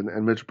shines,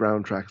 and Mitch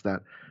Brown tracks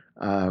that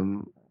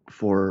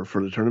for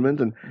the tournament.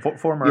 And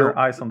former, you know,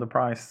 Ice on the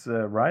Price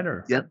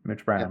rider, yeah,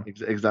 Mitch Brown,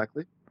 yeah,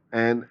 exactly.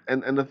 And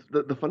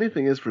the funny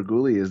thing is for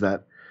Guhle is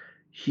that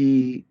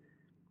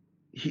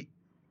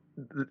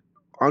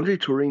Andre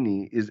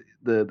Tourigny is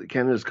the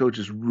Canada's coach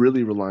is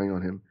really relying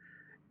on him.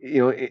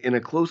 You know, in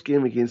a close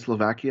game against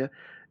Slovakia,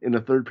 in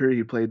the third period,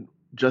 he played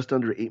just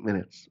under 8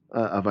 minutes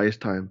of ice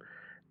time.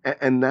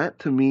 And that,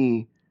 to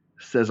me,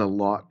 says a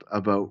lot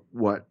about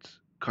what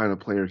kind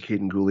of player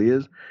Kayden Guhle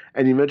is.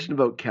 And you mentioned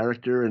about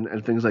character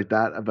and things like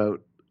that,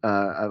 about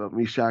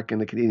Myšák and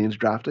the Canadiens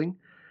drafting.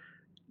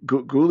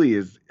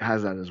 Guhle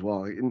has that as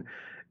well. And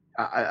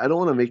I don't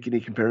want to make any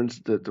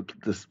comparisons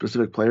to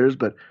specific players,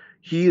 but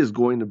he is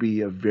going to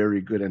be a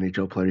very good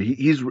NHL player.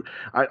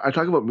 I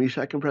talk about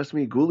Myšák impressed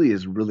me. Guhle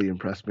has really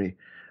impressed me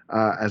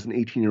as an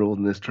 18-year-old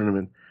in this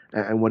tournament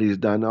and what he's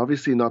done.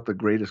 Obviously, not the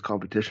greatest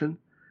competition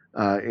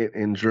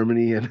in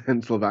Germany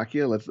and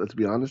Slovakia. Let's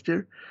be honest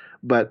here,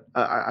 But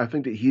I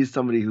think that he's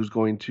somebody who's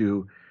going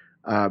to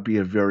be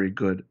a very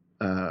good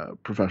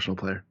professional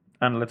player.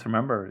 And let's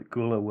remember,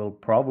 Guhle will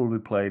probably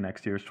play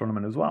next year's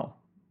tournament as well.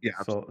 Yeah,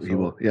 so he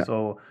will. Yeah.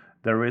 So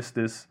there is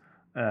this,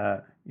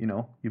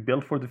 you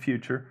build for the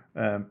future.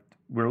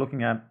 We're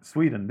looking at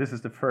Sweden. This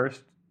is the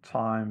first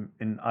time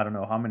in I don't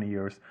know how many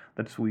years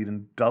that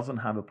Sweden doesn't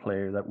have a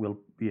player that will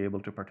be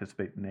able to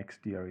participate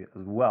next year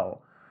as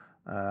well.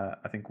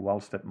 I think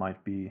Wallstedt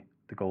might be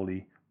the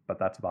goalie, but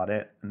that's about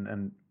it.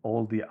 And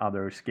all the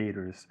other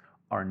skaters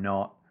are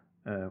not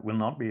will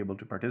not be able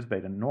to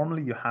participate. And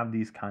normally you have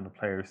these kind of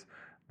players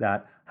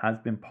that has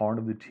been part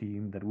of the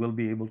team that will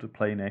be able to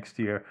play next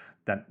year,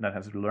 that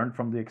has learned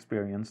from the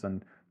experience.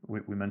 And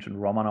we mentioned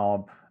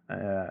Romanov,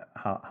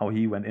 how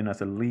he went in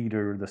as a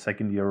leader the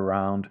second year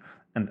around,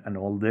 and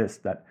all this,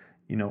 that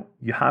you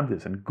have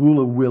this, and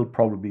Guhle will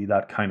probably be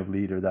that kind of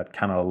leader that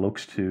Canada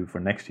looks to for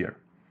next year.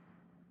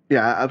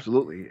 Yeah,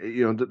 absolutely.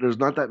 There's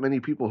not that many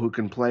people who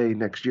can play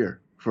next year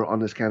on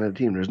this Canada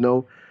team. There's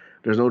no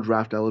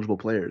draft eligible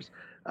players.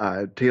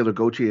 Taylor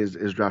Gauthier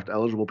is draft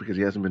eligible because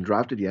he hasn't been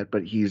drafted yet,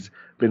 but he's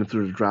been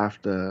through the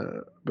draft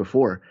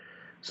before.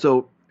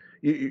 So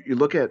you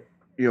look at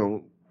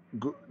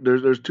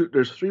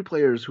there's three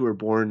players who were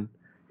born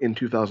in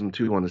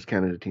 2002 on this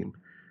Canada team.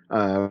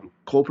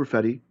 Cole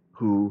Perfetti,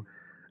 who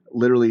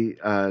literally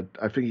I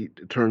think he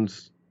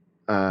turns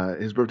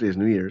his birthday is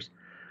New Year's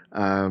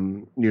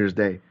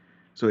Day.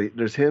 So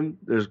there's him.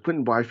 There's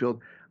Quinton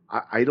Byfield.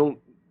 I don't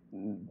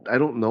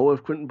know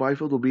if Quinton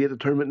Byfield will be at the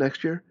tournament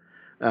next year.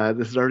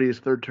 This is already his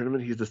third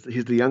tournament. He's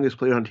the youngest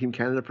player on Team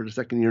Canada for the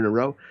second year in a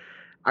row.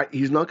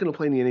 He's not going to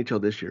play in the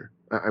NHL this year.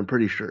 I'm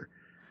pretty sure.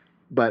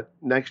 But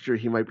next year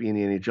he might be in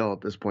the NHL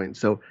at this point.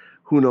 So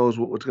who knows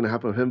what's going to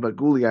happen with him. But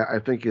Guhle, I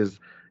think, is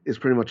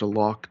pretty much a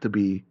lock to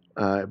be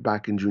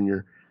back in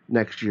junior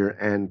next year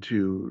and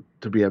to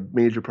be a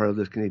major part of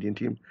this Canadian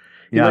team.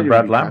 And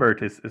Brad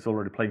Lambert is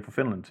already playing for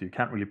Finland, so you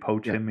can't really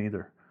poach him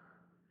either.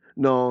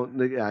 No,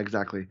 yeah,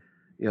 exactly.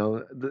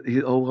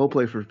 He'll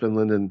play for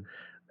Finland, and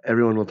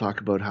everyone will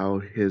talk about how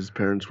his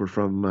parents were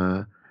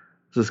from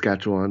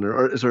Saskatchewan,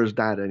 or his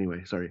dad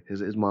anyway. Sorry,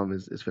 his mom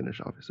is Finnish,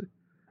 obviously.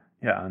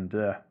 Yeah, and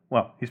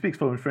he speaks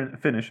fluent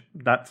Finnish.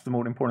 That's the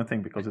most important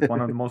thing, because it's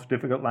one of the most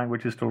difficult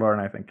languages to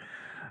learn, I think.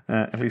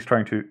 At least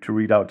trying to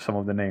read out some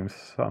of the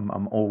names.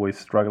 I'm always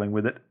struggling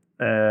with it.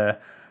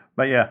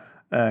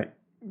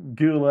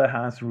 Guhle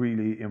has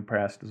really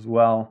impressed as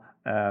well.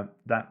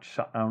 That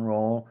shutdown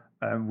role,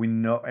 we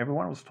know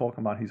everyone was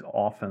talking about his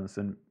offense,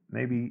 and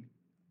maybe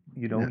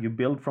you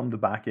build from the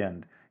back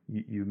end.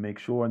 You make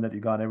sure that you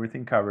got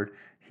everything covered.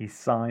 His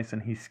size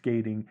and his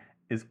skating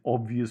is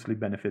obviously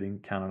benefiting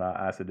Canada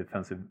as a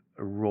defensive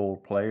role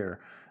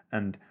player,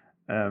 and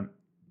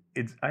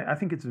I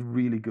think it's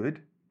really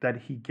good that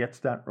he gets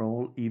that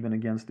role even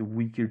against the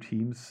weaker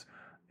teams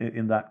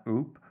in that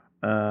group,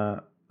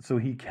 so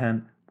he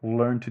can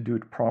learn to do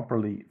it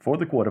properly for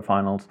the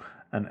quarterfinals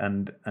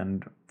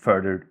and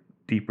further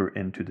deeper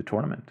into the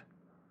tournament.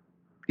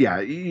 Yeah,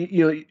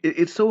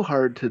 it's so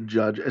hard to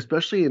judge,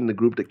 especially in the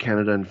group that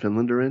Canada and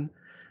Finland are in,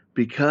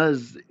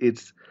 because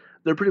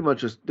they're pretty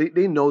much just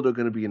they know they're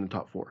going to be in the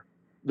top four.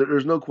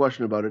 There's no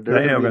question about it.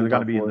 They know they're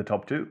going to be in the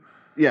top two.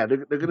 Yeah,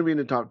 they're going to be in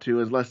the top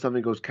two unless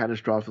something goes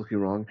catastrophically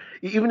wrong.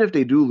 Even if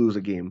they do lose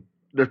a game,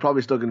 they're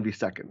probably still going to be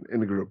second in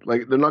the group.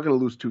 Like, they're not going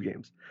to lose two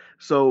games.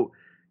 So,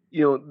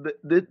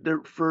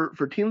 they're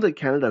for teams like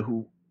Canada,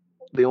 who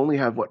they only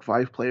have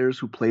 5 players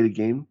who played a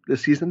game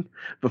this season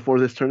before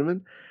this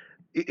tournament.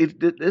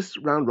 This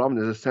round robin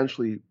is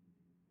essentially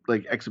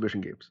like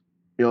exhibition games.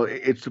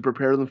 It's to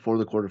prepare them for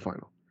the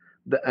quarterfinal.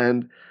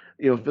 And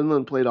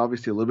Finland played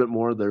obviously a little bit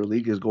more. Their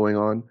league is going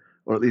on,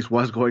 or at least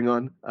was going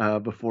on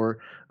before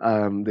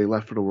they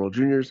left for the World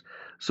Juniors.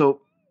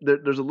 So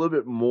there's a little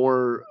bit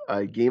more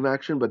game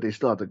action, but they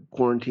still have to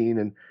quarantine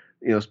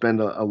and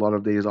spend a lot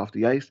of days off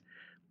the ice.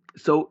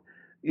 So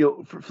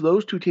for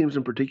those two teams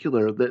in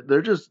particular,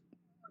 they're just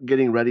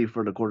getting ready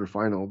for the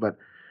quarterfinal. But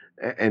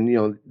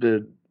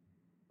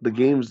the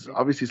games,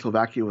 obviously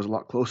Slovakia was a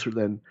lot closer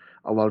than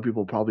a lot of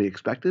people probably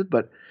expected,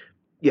 but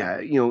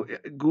yeah,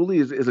 Guhle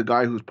is a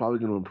guy who's probably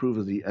going to improve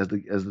as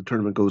the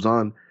tournament goes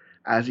on,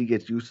 as he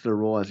gets used to the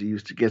role, as he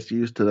gets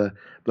used to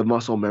the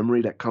muscle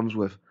memory that comes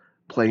with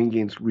playing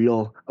against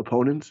real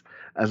opponents,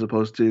 as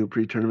opposed to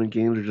pre-tournament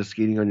games or just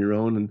skating on your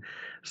own. And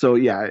so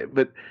yeah,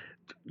 but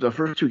the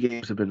first 2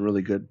 games have been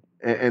really good,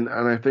 and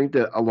I think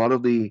that a lot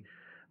of the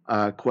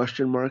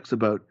question marks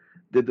about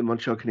did the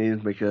Montreal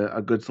Canadiens make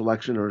a good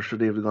selection, or should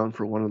they have gone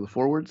for one of the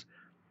forwards?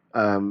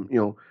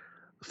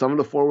 Some of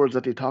the forwards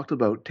that they talked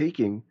about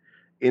taking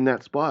in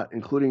that spot,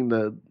 including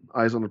the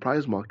Eyes on the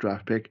Prize mock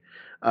draft pick,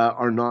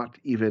 are not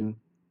even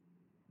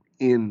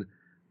in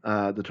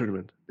the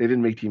tournament. They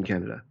didn't make Team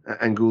Canada,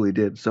 and Guhle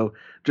did. So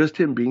just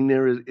him being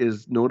there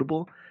is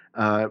notable.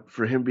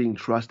 For him being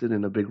trusted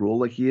in a big role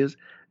like he is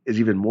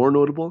even more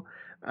notable.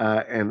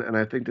 And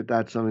I think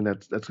that's something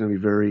that's going to be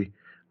very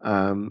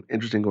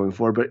interesting going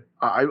forward. But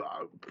I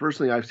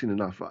personally, I've seen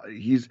enough.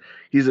 He's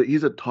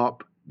a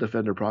top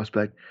defender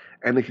prospect,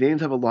 and the Canadiens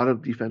have a lot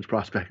of defense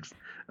prospects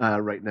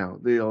right now.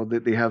 They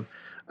have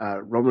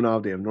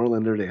Romanov, they have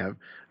Norlander, they have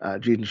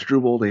Jaden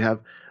Struble, they have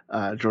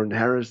Jordan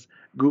Harris.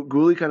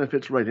 Guhle kind of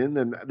fits right in,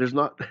 and there's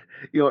not,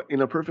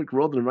 in a perfect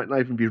world, there might not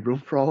even be room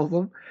for all of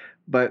them,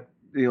 but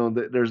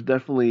there's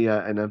definitely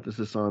an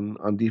emphasis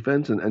on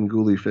defense, and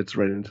Guhle fits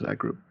right into that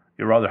group.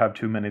 You'd rather have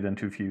too many than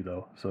too few,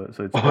 though. So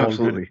it's all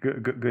absolutely.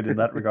 good in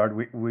that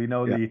regard. We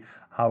know Yeah.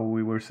 how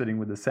we were sitting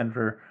with the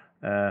center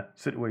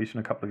situation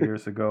a couple of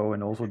years ago,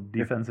 and also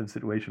defensive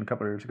situation a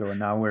couple of years ago, and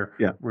now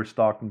we're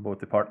stocked in both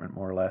departments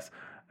more or less.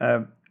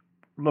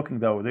 Looking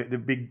though, the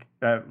big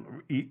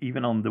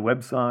even on the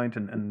website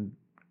and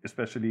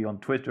especially on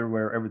Twitter,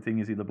 where everything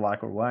is either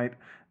black or white,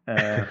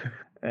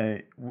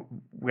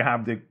 we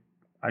have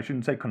I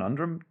shouldn't say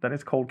conundrum that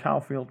is Cole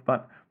Caufield,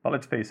 but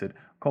let's face it,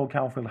 Cole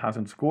Caufield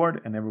hasn't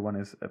scored, and everyone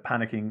is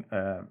panicking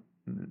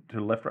to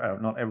left, right.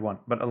 Not everyone,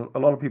 but a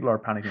lot of people are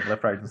panicking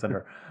left, right, and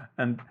center.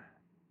 And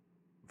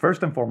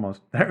first and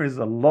foremost, there is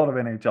a lot of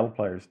NHL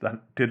players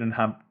that didn't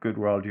have good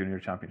World Junior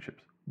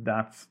Championships.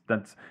 That's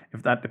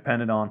if that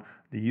depended on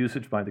the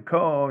usage by the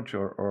coach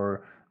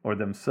or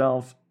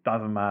themselves,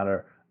 doesn't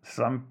matter.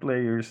 Some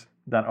players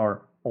that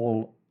are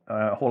all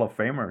Hall of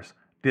Famers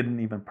didn't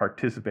even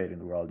participate in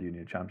the World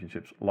Junior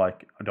Championships,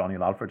 like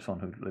Daniel Alfredsson,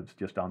 who lives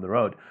just down the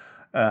road.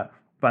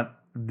 But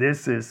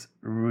this is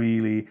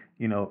really,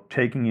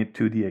 taking it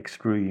to the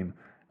extreme.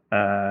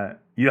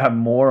 You have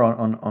more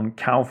on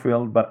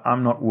Caufield, but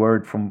I'm not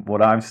worried from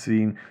what I've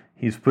seen.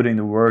 He's putting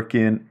the work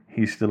in.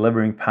 He's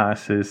delivering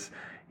passes.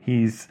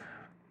 He's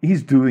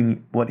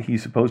doing what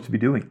he's supposed to be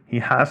doing. He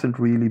hasn't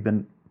really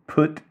been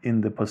put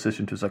in the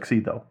position to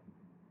succeed, though.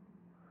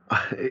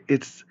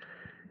 It's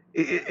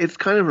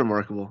kind of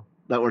remarkable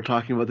that we're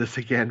talking about this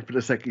again for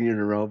the second year in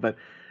a row. But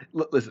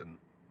listen,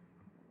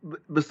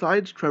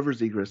 besides Trevor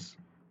Zegras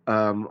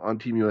on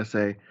Team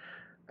USA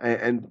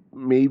and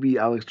maybe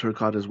Alex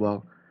Turcotte as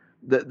well,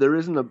 there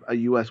isn't a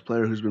U.S.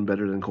 player who's been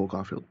better than Cole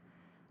Caufield.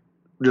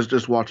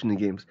 Just watching the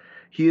games,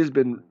 he has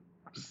been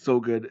so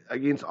good.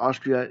 Against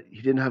Austria,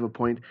 he didn't have a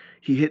point.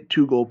 He hit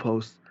 2 goal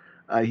posts.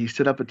 He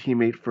set up a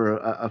teammate for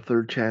a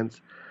third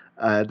chance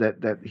that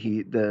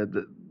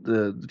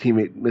the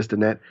teammate missed a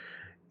net.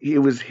 It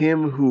was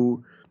him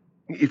who,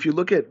 if you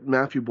look at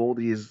Matthew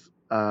Boldy's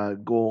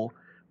goal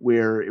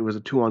where it was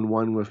a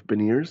 2-on-1 with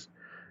Beniers,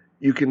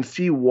 you can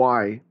see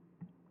why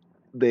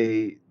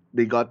they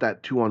got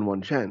that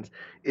 2-on-1 chance.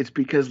 It's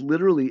because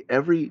literally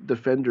every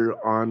defender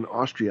on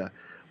Austria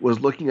was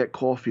looking at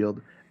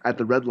Caufield at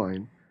the red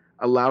line,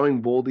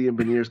 allowing Boldy and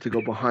Beniers to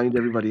go behind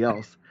everybody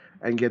else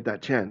and get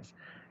that chance.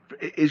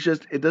 It's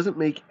just, it doesn't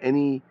make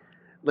any,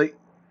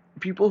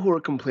 people who are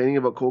complaining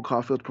about Cole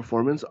Caufield's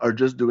performance are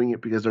just doing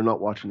it because they're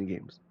not watching the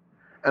games.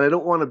 And I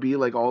don't want to be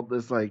all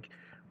this I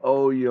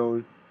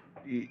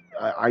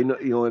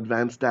know,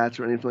 advanced stats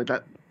or anything like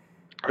that.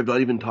 I'm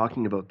not even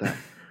talking about that.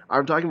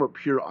 I'm talking about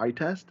pure eye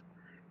test,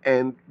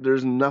 and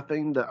there's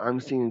nothing that I'm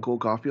seeing in Cole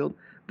Caufield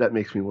that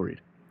makes me worried.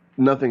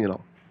 Nothing at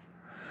all.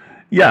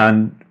 Yeah,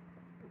 and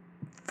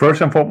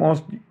first and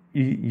foremost,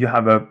 you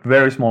have a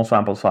very small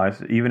sample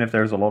size. Even if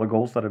there's a lot of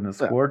goals that have been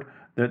scored,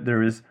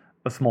 there is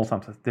a small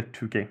sample size. There are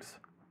 2 games.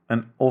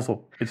 And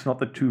also, it's not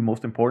the 2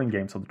 most important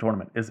games of the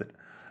tournament, is it?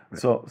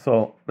 Right.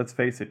 So let's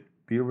face it,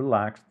 be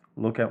relaxed,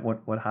 look at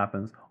what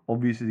happens.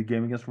 Obviously, the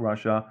game against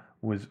Russia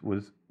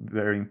was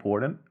very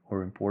important,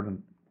 or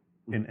important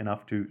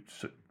enough to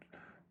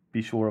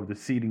be sure of the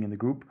seeding in the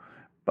group.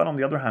 But on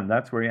the other hand,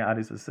 that's where he had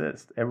his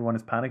assist. Everyone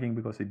is panicking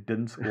because he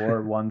didn't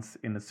score once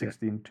in a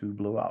 16-2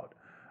 blowout.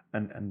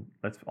 And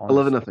let's be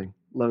honest. 11-0.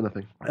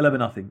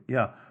 11-0,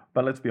 yeah.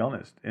 But let's be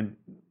honest. And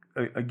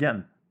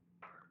again,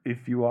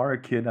 if you are a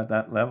kid at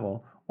that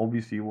level,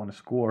 obviously you want to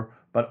score,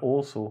 but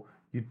also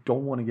you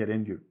don't want to get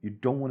injured. You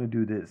don't want to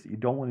do this. You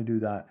don't want to do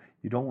that.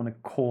 You don't want to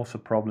cause a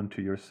problem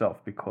to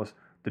yourself, because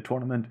the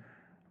tournament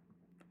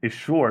is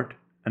short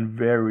and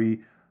very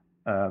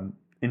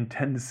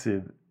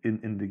intensive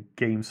in the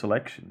game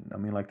selection. I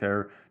mean, there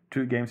are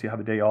 2 games, you have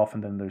a day off,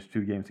 and then there's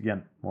 2 games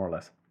again, more or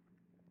less.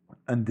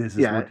 And this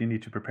is what you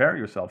need to prepare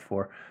yourself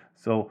for.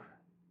 So,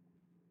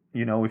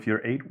 if you're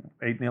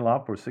 8-0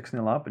 up or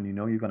 6-0 up and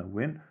you're going to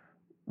win,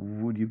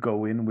 would you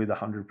go in with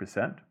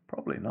 100%?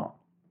 Probably not.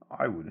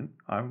 I wouldn't.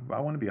 I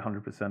want to be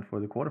 100% for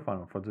the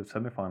quarterfinal, for the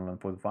semifinal,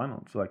 and for the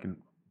final, so I can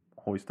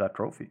hoist that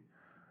trophy.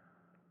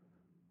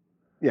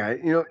 Yeah,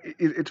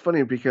 it's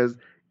funny because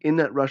in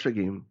that Russia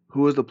game,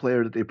 who was the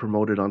player that they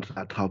promoted onto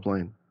that top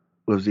line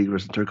with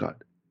Zegras and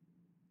Turcotte?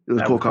 It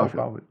was Cole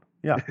Caufield.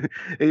 Yeah.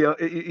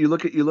 You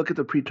look at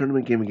the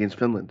pre-tournament game against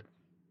Finland.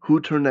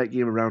 Who turned that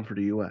game around for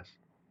the U.S.?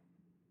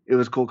 It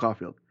was Cole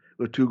Caufield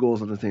with 2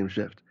 goals on the same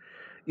shift.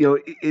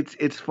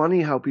 It's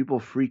funny how people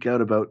freak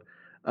out about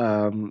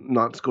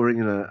not scoring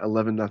in an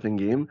 11-0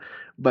 game,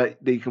 but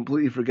they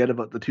completely forget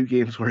about the 2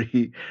 games where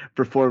he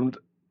performed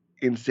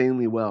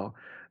insanely well.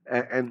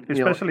 And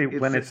especially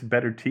when it's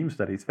better teams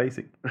that he's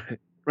facing.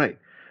 Right.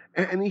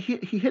 And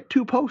he hit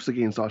 2 posts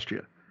against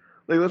Austria.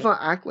 Let's not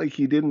act like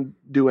he didn't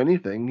do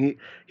anything.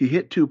 He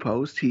hit 2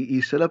 posts.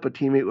 He set up a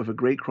teammate with a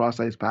great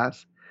cross-ice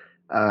pass,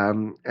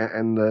 and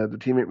the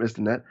teammate missed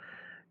the net.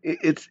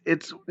 it's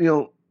it's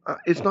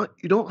not,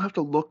 you don't have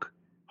to look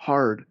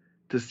hard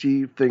to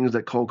see things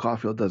that Cole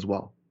Caufield does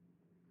well.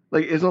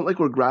 Like, it's not like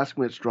we're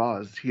grasping at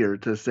straws here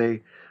to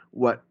say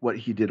what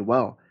he did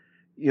well.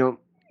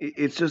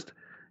 It's just,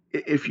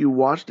 if you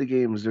watch the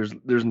games,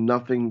 there's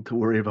nothing to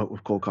worry about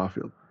with Cole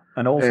Caufield.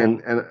 And also,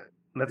 and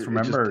let's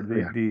remember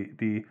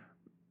the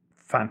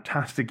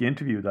fantastic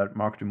interview that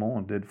Marc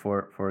Dumont did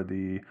for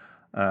the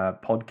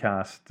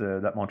podcast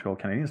that Montreal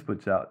Canadiens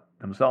puts out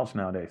themselves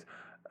nowadays,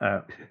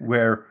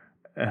 where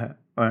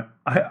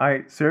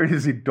I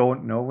seriously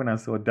don't know when I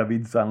saw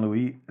David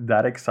Saint-Louis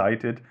that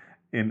excited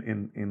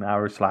in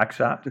our Slack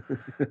chat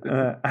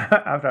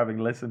after having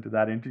listened to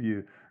that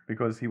interview,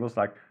 because he was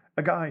like,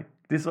 a guy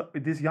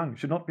this young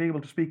should not be able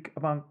to speak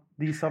about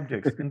these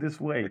subjects in this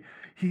way.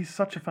 He's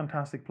such a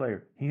fantastic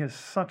player. He has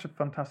such a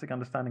fantastic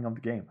understanding of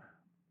the game.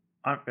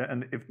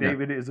 And if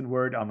David isn't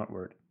worried, I'm not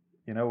worried.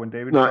 When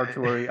David starts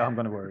to worry, I'm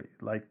going to worry.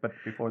 But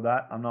before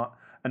that, I'm not.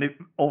 And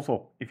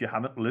if you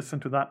haven't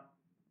listened to that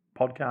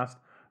podcast,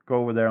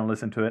 go over there and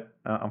listen to it.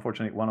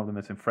 Unfortunately, one of them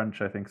is in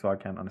French, I think, so I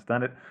can't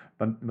understand it.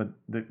 But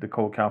the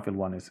Cole Caufield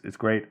one is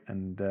great.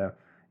 And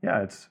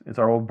it's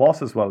our old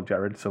boss as well,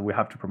 Jared. So we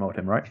have to promote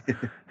him, right?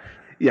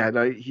 Yeah,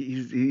 no,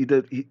 he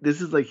did. This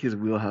is like his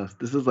wheelhouse.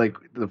 This is like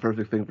the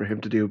perfect thing for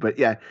him to do. But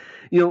yeah,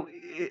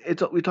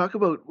 we talk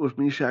about with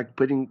Myšák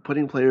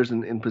putting players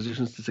in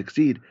positions to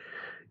succeed.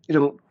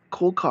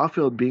 Cole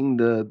Caufield being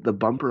the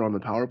bumper on the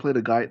power play,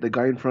 the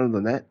guy in front of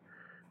the net.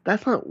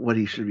 That's not what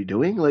he should be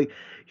doing. Like,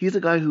 he's a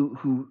guy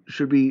who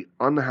should be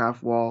on the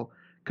half wall,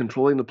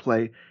 controlling the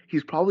play.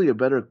 He's probably a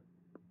better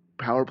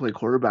power play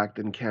quarterback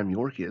than Cam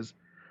York is.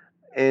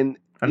 And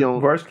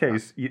worst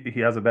case,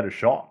 he has a better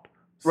shot.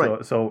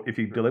 Right. So if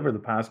you deliver the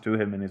pass to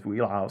him in his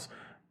wheelhouse,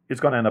 it's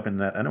going to end up in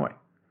the net anyway.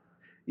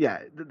 Yeah,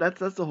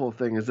 that's the whole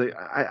thing. Is that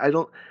I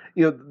don't,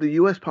 the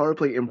U.S. power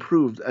play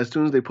improved as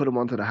soon as they put him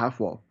onto the half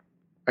wall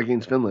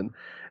against Finland,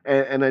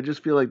 and I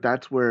just feel like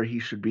that's where he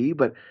should be.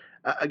 But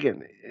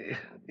again,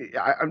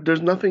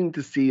 there's nothing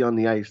to see on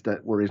the ice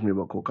that worries me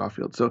about Cole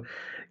Caufield. So,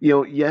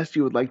 yes,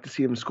 you would like to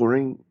see him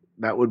scoring.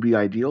 That would be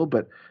ideal,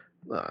 but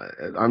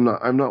I'm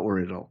not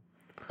worried at all.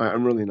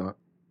 I'm really not.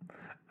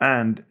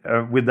 And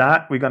with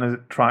that, we're going to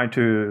try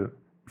to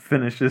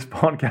finish this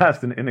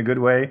podcast in a good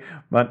way.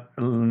 But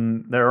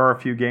there are a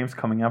few games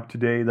coming up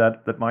today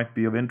that might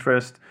be of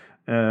interest.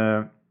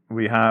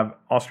 We have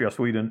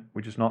Austria-Sweden,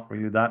 which is not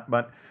really that,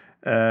 but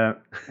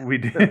we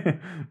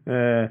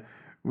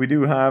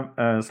do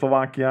have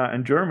Slovakia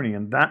and Germany,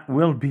 and that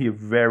will be a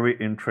very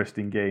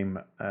interesting game,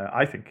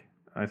 I think.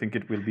 I think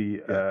it will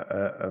be,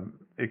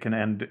 it can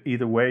end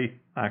either way,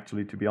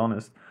 actually, to be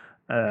honest.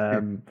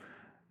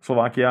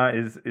 Slovakia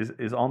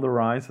is on the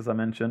rise, as I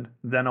mentioned.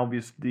 Then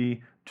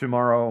obviously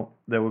tomorrow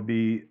there will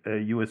be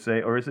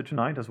USA, or is it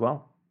tonight as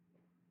well?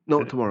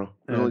 No, tomorrow.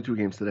 There's only 2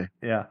 games today.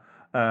 Yeah,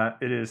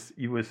 it is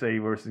USA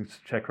versus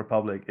Czech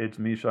Republic. It's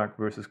Myšák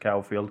versus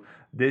Caufield.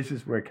 This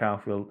is where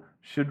Caufield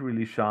should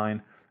really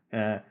shine.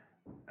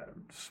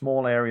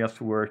 Small areas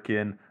to work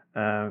in,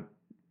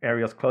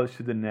 areas close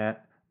to the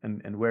net,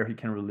 and where he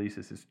can release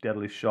his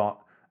deadly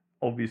shot.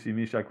 Obviously,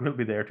 Myšák will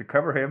be there to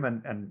cover him,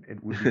 and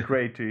it would be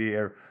great to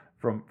hear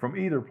from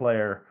either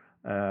player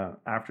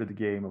after the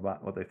game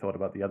about what they thought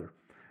about the other.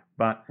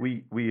 But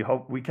we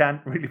hope we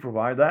can't really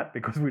provide that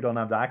because we don't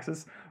have the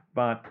access.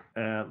 But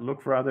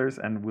look for others,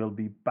 and we'll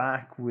be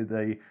back with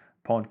a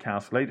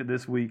podcast later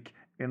this week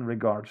in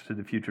regards to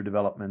the future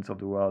developments of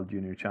the World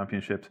Junior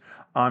Championships.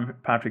 I'm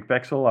Patrik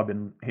Bexell. I've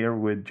been here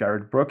with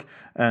Jared Brook,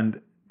 and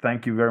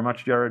thank you very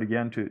much, Jared,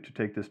 again to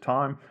take this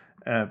time.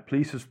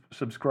 Please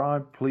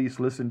subscribe. Please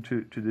listen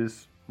to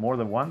this more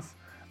than once,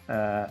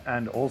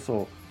 and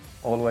also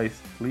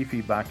always leave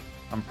feedback.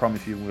 I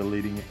promise you we're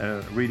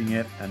reading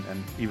it,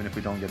 and even if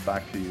we don't get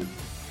back to you.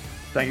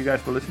 Thank you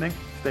guys for listening.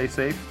 Stay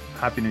safe.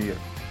 Happy New Year.